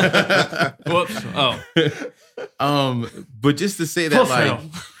 whoops. Oh. But just to say that,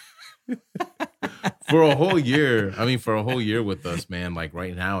 like, for a whole year with us, man, like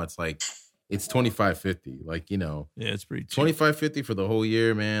right now it's like, it's $25.50. Like, you know, yeah, it's pretty cheap. $25.50 for the whole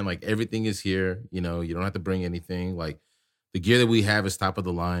year, man. Like everything is here. You know, you don't have to bring anything. Like, the gear that we have is top of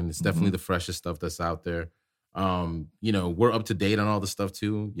the line. It's definitely the freshest stuff that's out there. You know, we're up to date on all the stuff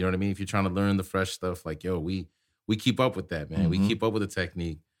too. You know what I mean? If you're trying to learn the fresh stuff, like, yo, we keep up with that, man. We keep up with the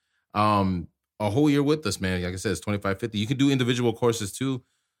technique. A whole year with us, man. Like I said, it's $25.50. You can do individual courses too.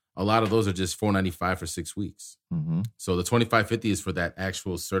 A lot of those are just $4.95 for 6 weeks. So the $25.50 is for that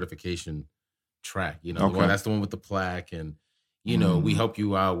actual certification track. You know, that's the one with the plaque, and you know, we help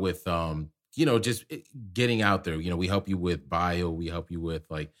you out with you know, just getting out there. You know, we help you with bio. We help you with,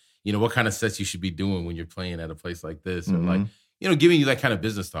 like, you know, what kind of sets you should be doing when you're playing at a place like this. And, like, you know, giving you that kind of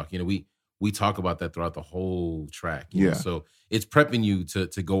business talk. You know, we talk about that throughout the whole track. You know? So it's prepping you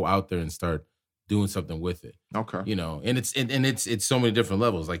to go out there and start doing something with it. Okay. You know, and it's so many different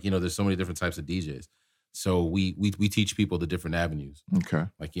levels. Like, you know, there's so many different types of DJs. So we teach people the different avenues. Okay.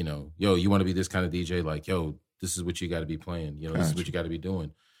 Like, you know, yo, you want to be this kind of DJ? Like, yo, this is what you got to be playing. You know, this is what you got to be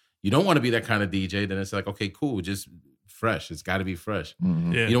doing. You don't want to be that kind of DJ, then it's like, okay, cool, just fresh. It's got to be fresh.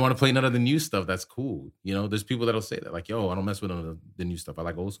 You don't want to play none of the new stuff. That's cool. You know, there's people that'll say that, like, yo, I don't mess with none of the new stuff. I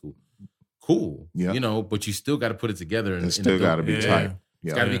like old school. Cool. Yeah. You know, but you still got to put it together. It's still got to be tight.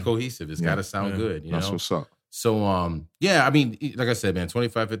 It's got to be cohesive. It's got to sound good. You know? That's what's up. So, yeah, I mean, like I said, man,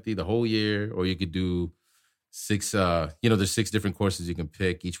 $25.50 the whole year, or you could do 6, you know, there's 6 different courses you can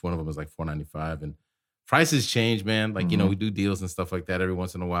pick. Each one of them is like $4.95, and prices change, man. Like, you know, we do deals and stuff like that every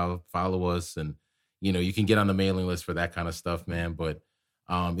once in a while. Follow us, and, you know, you can get on the mailing list for that kind of stuff, man. But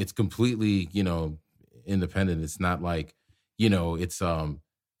it's completely, you know, independent. It's not like, you know, it's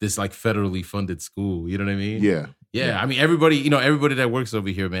this like federally funded school. You know what I mean? Yeah. I mean, everybody that works over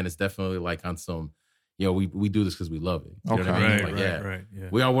here, man, it's definitely like on some, you know, we do this because we love it. You know what I mean?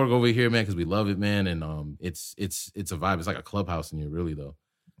 Right. We all work over here, man, because we love it, man. And it's a vibe. It's like a clubhouse in here, really, though.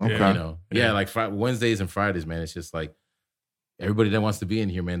 Okay. You know, like Wednesdays and Fridays, man. It's just like everybody that wants to be in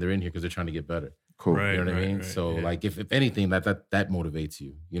here, man, they're in here because they're trying to get better. Cool. You know what I mean? So, like, if anything, that motivates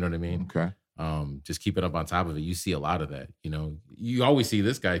you. You know what I mean? Okay. Just keep it up on top of it. You see a lot of that. You know, you always see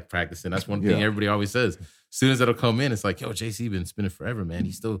this guy practicing. That's one thing everybody always says. As soon as it'll come in, it's like, yo, JC been spinning forever, man.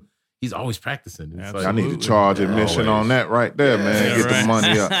 He's always practicing. It's like, I need to charge admission on that right there, man. Get the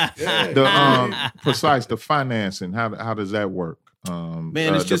money up. The Precise, the financing. How does that work?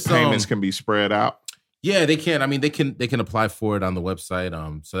 Man, it's just the payments can be spread out. Yeah, they can. I mean, they can apply for it on the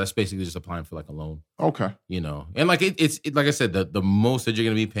website. So that's basically just applying for like a loan. Okay. You know, and like it's like I said, the most that you're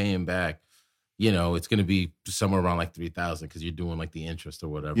going to be paying back, you know, it's going to be somewhere around like $3,000 because you're doing like the interest or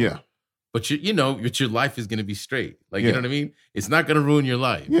whatever. Yeah. But your life is going to to be straight. Like, you know what I mean? It's not going to ruin your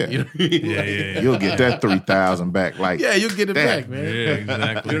life. Yeah. You know what I mean? Yeah. You'll get that $3,000 back. Like, yeah, you'll get it back, man. Yeah,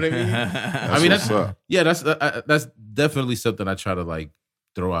 exactly. You know what I mean? That's definitely something I try to like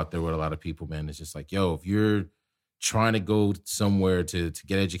throw out there with a lot of people, man. It's just like, yo, if you're trying to go somewhere to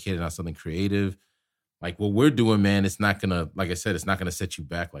get educated on something creative, like what we're doing, man, it's not gonna, like I said, it's not gonna set you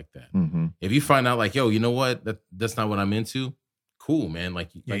back like that. Mm-hmm. If you find out, like, yo, you know what, that's not what I'm into. Cool, man.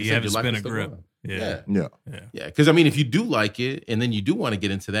 Like you said, have to spin a grip. Yeah. Because I mean, if you do like it, and then you do want to get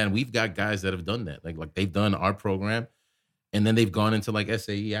into that, and we've got guys that have done that, like they've done our program, and then they've gone into like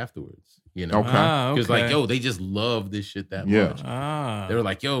SAE afterwards. You know, because like, yo, they just love this shit that much. They were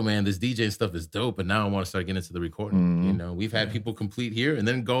like, yo, man, this DJ stuff is dope, and now I want to start getting into the recording. Mm-hmm. You know, we've had people complete here and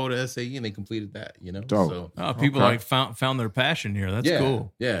then go to SAE and they completed that. You know, dope. So people like found their passion here. That's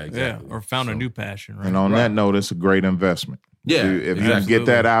cool. Yeah, exactly. Yeah, or found a new passion. Right? And on that note, it's a great investment. Yeah, if you can get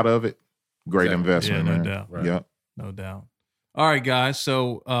that out of it, great investment. Yeah, no man. doubt. Right. Yep. No doubt. All right, guys.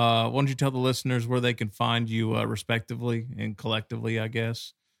 So why don't you tell the listeners where they can find you respectively and collectively, I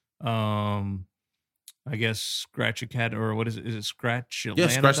guess. I guess Scratch Academy, or what is it? Is it Scratch? Yeah,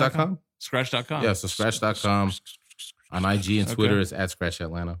 Scratch.com. Scratch.com. Yeah, so Scratch.com. On IG and Twitter is at Scratch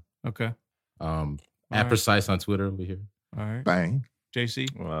Atlanta. Okay. At Precise on Twitter over here. All right. Bang. JC?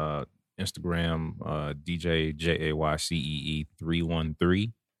 Instagram, DJ JAYCEE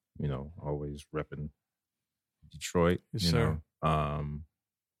 313. You know, always repping Detroit. Yes, sir.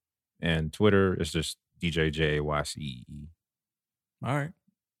 And Twitter is just DJ JAYCEE. All right.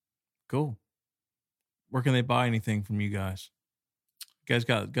 Cool. Where can they buy anything from you guys? You guys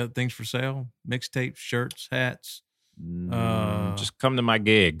got things for sale? Mixtapes, shirts, hats? Just come to my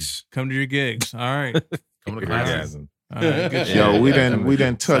gigs. Come to your gigs. All right. Come to classes. All right, good shit. Yo, we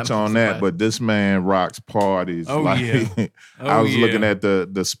didn't touch on that, but this man rocks parties. Oh, yeah. I was looking at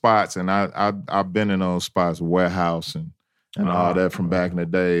the spots, and I've been in those spots, warehouse and all that from back in the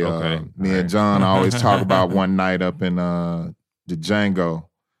day. Okay. Me and John always talk about one night up in the Django.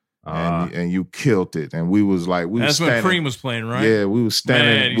 And you killed it, and we was like, that's when Cream was playing, right? Yeah, we was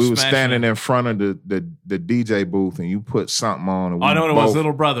standing. Man, we was standing in front of the DJ booth, and you put something on. And I know what it was,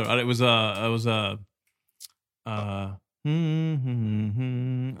 Little Brother. It was what is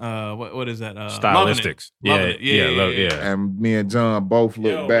that? Stylistics. Yeah. And me and John both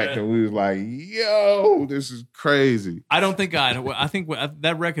looked back, and we was like, "Yo, this is crazy." I don't think I think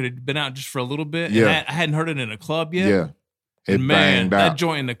that record had been out just for a little bit. Yeah, and I hadn't heard it in a club yet. Yeah. And man, that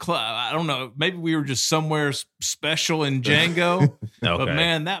joint in the club, I don't know, maybe we were just somewhere special in Django, but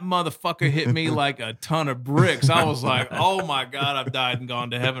man, that motherfucker hit me like a ton of bricks. I was like, oh my God, I've died and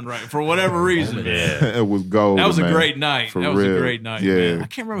gone to heaven, right? For whatever reason. Yeah. It was gold. That was man. A great night. For that was real. a great night, yeah. man. I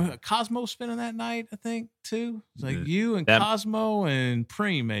can't remember, Cosmo spinning that night, I think, too. It was like you and Cosmo and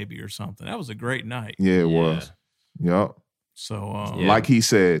Preem maybe or something. That was a great night. Yeah, it was. Yep. So, like he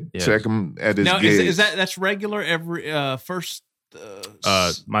said, check him at his now, gigs. Is that's regular every first?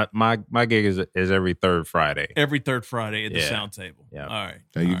 My gig is every third Friday. Every third Friday at the Sound Table. Yeah. All right.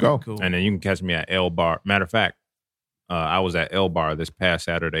 There you go. Right, cool. And then you can catch me at L Bar. Matter of fact, I was at L Bar this past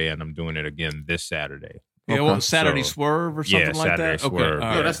Saturday, and I'm doing it again this Saturday. Yeah, well, Saturday Swerve or something like Saturday that. Swerve. Okay,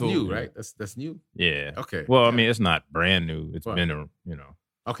 Right, that's new, right? That's new. Yeah. Okay. Well, I mean, it's not brand new. It's been a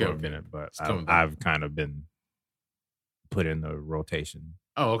for a minute, but I've kind of been put in the rotation.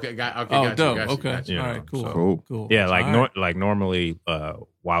 Oh, okay. Got dope. you. Okay. All right. Cool. So, cool. Yeah, like normally,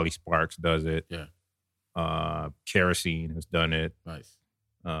 Wally Sparks does it. Yeah. Kerosene has done it. Nice.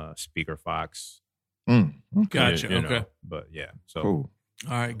 Speaker Fox. Gotcha. You know, okay. but yeah. So. Cool.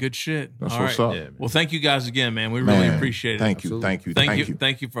 All right. Good shit. That's all what's right. up. Yeah, well, thank you guys again, man. We really appreciate it. Thank you. Thank you.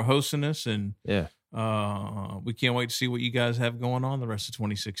 Thank you for hosting us, and yeah. We can't wait to see what you guys have going on the rest of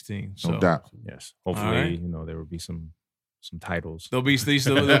 2016. So, no doubt. Yes. Hopefully, there will be some titles. There'll be some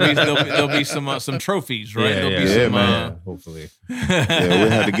trophies, right? Yeah, there'll be some, man. Hopefully. Yeah, we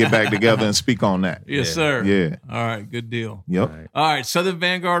had to get back together and speak on that. Yes, sir. Yeah. All right. Good deal. Yep. All right. Southern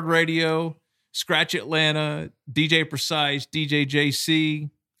Vanguard Radio, Scratch Atlanta, DJ Precise, DJ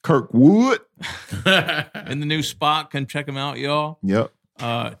JC. Kirkwood. In the new spot. Come check them out, y'all. Yep.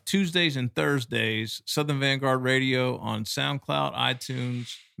 Tuesdays and Thursdays, Southern Vanguard Radio on SoundCloud,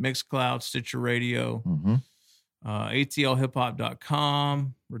 iTunes, Mixcloud, Stitcher Radio,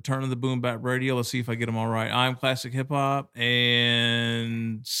 ATLHipHop.com, Return of the Boom Bap Radio. Let's see if I get them all right. I'm Classic Hip Hop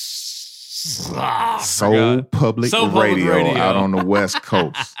and Soul Public Radio out on the West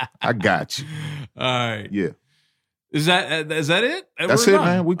Coast. I got you. All right. Yeah. Is that it? That's it,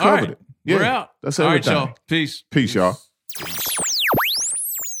 man. We covered it. Yeah. We're out. That's everything. All right, y'all. Peace. Peace, y'all.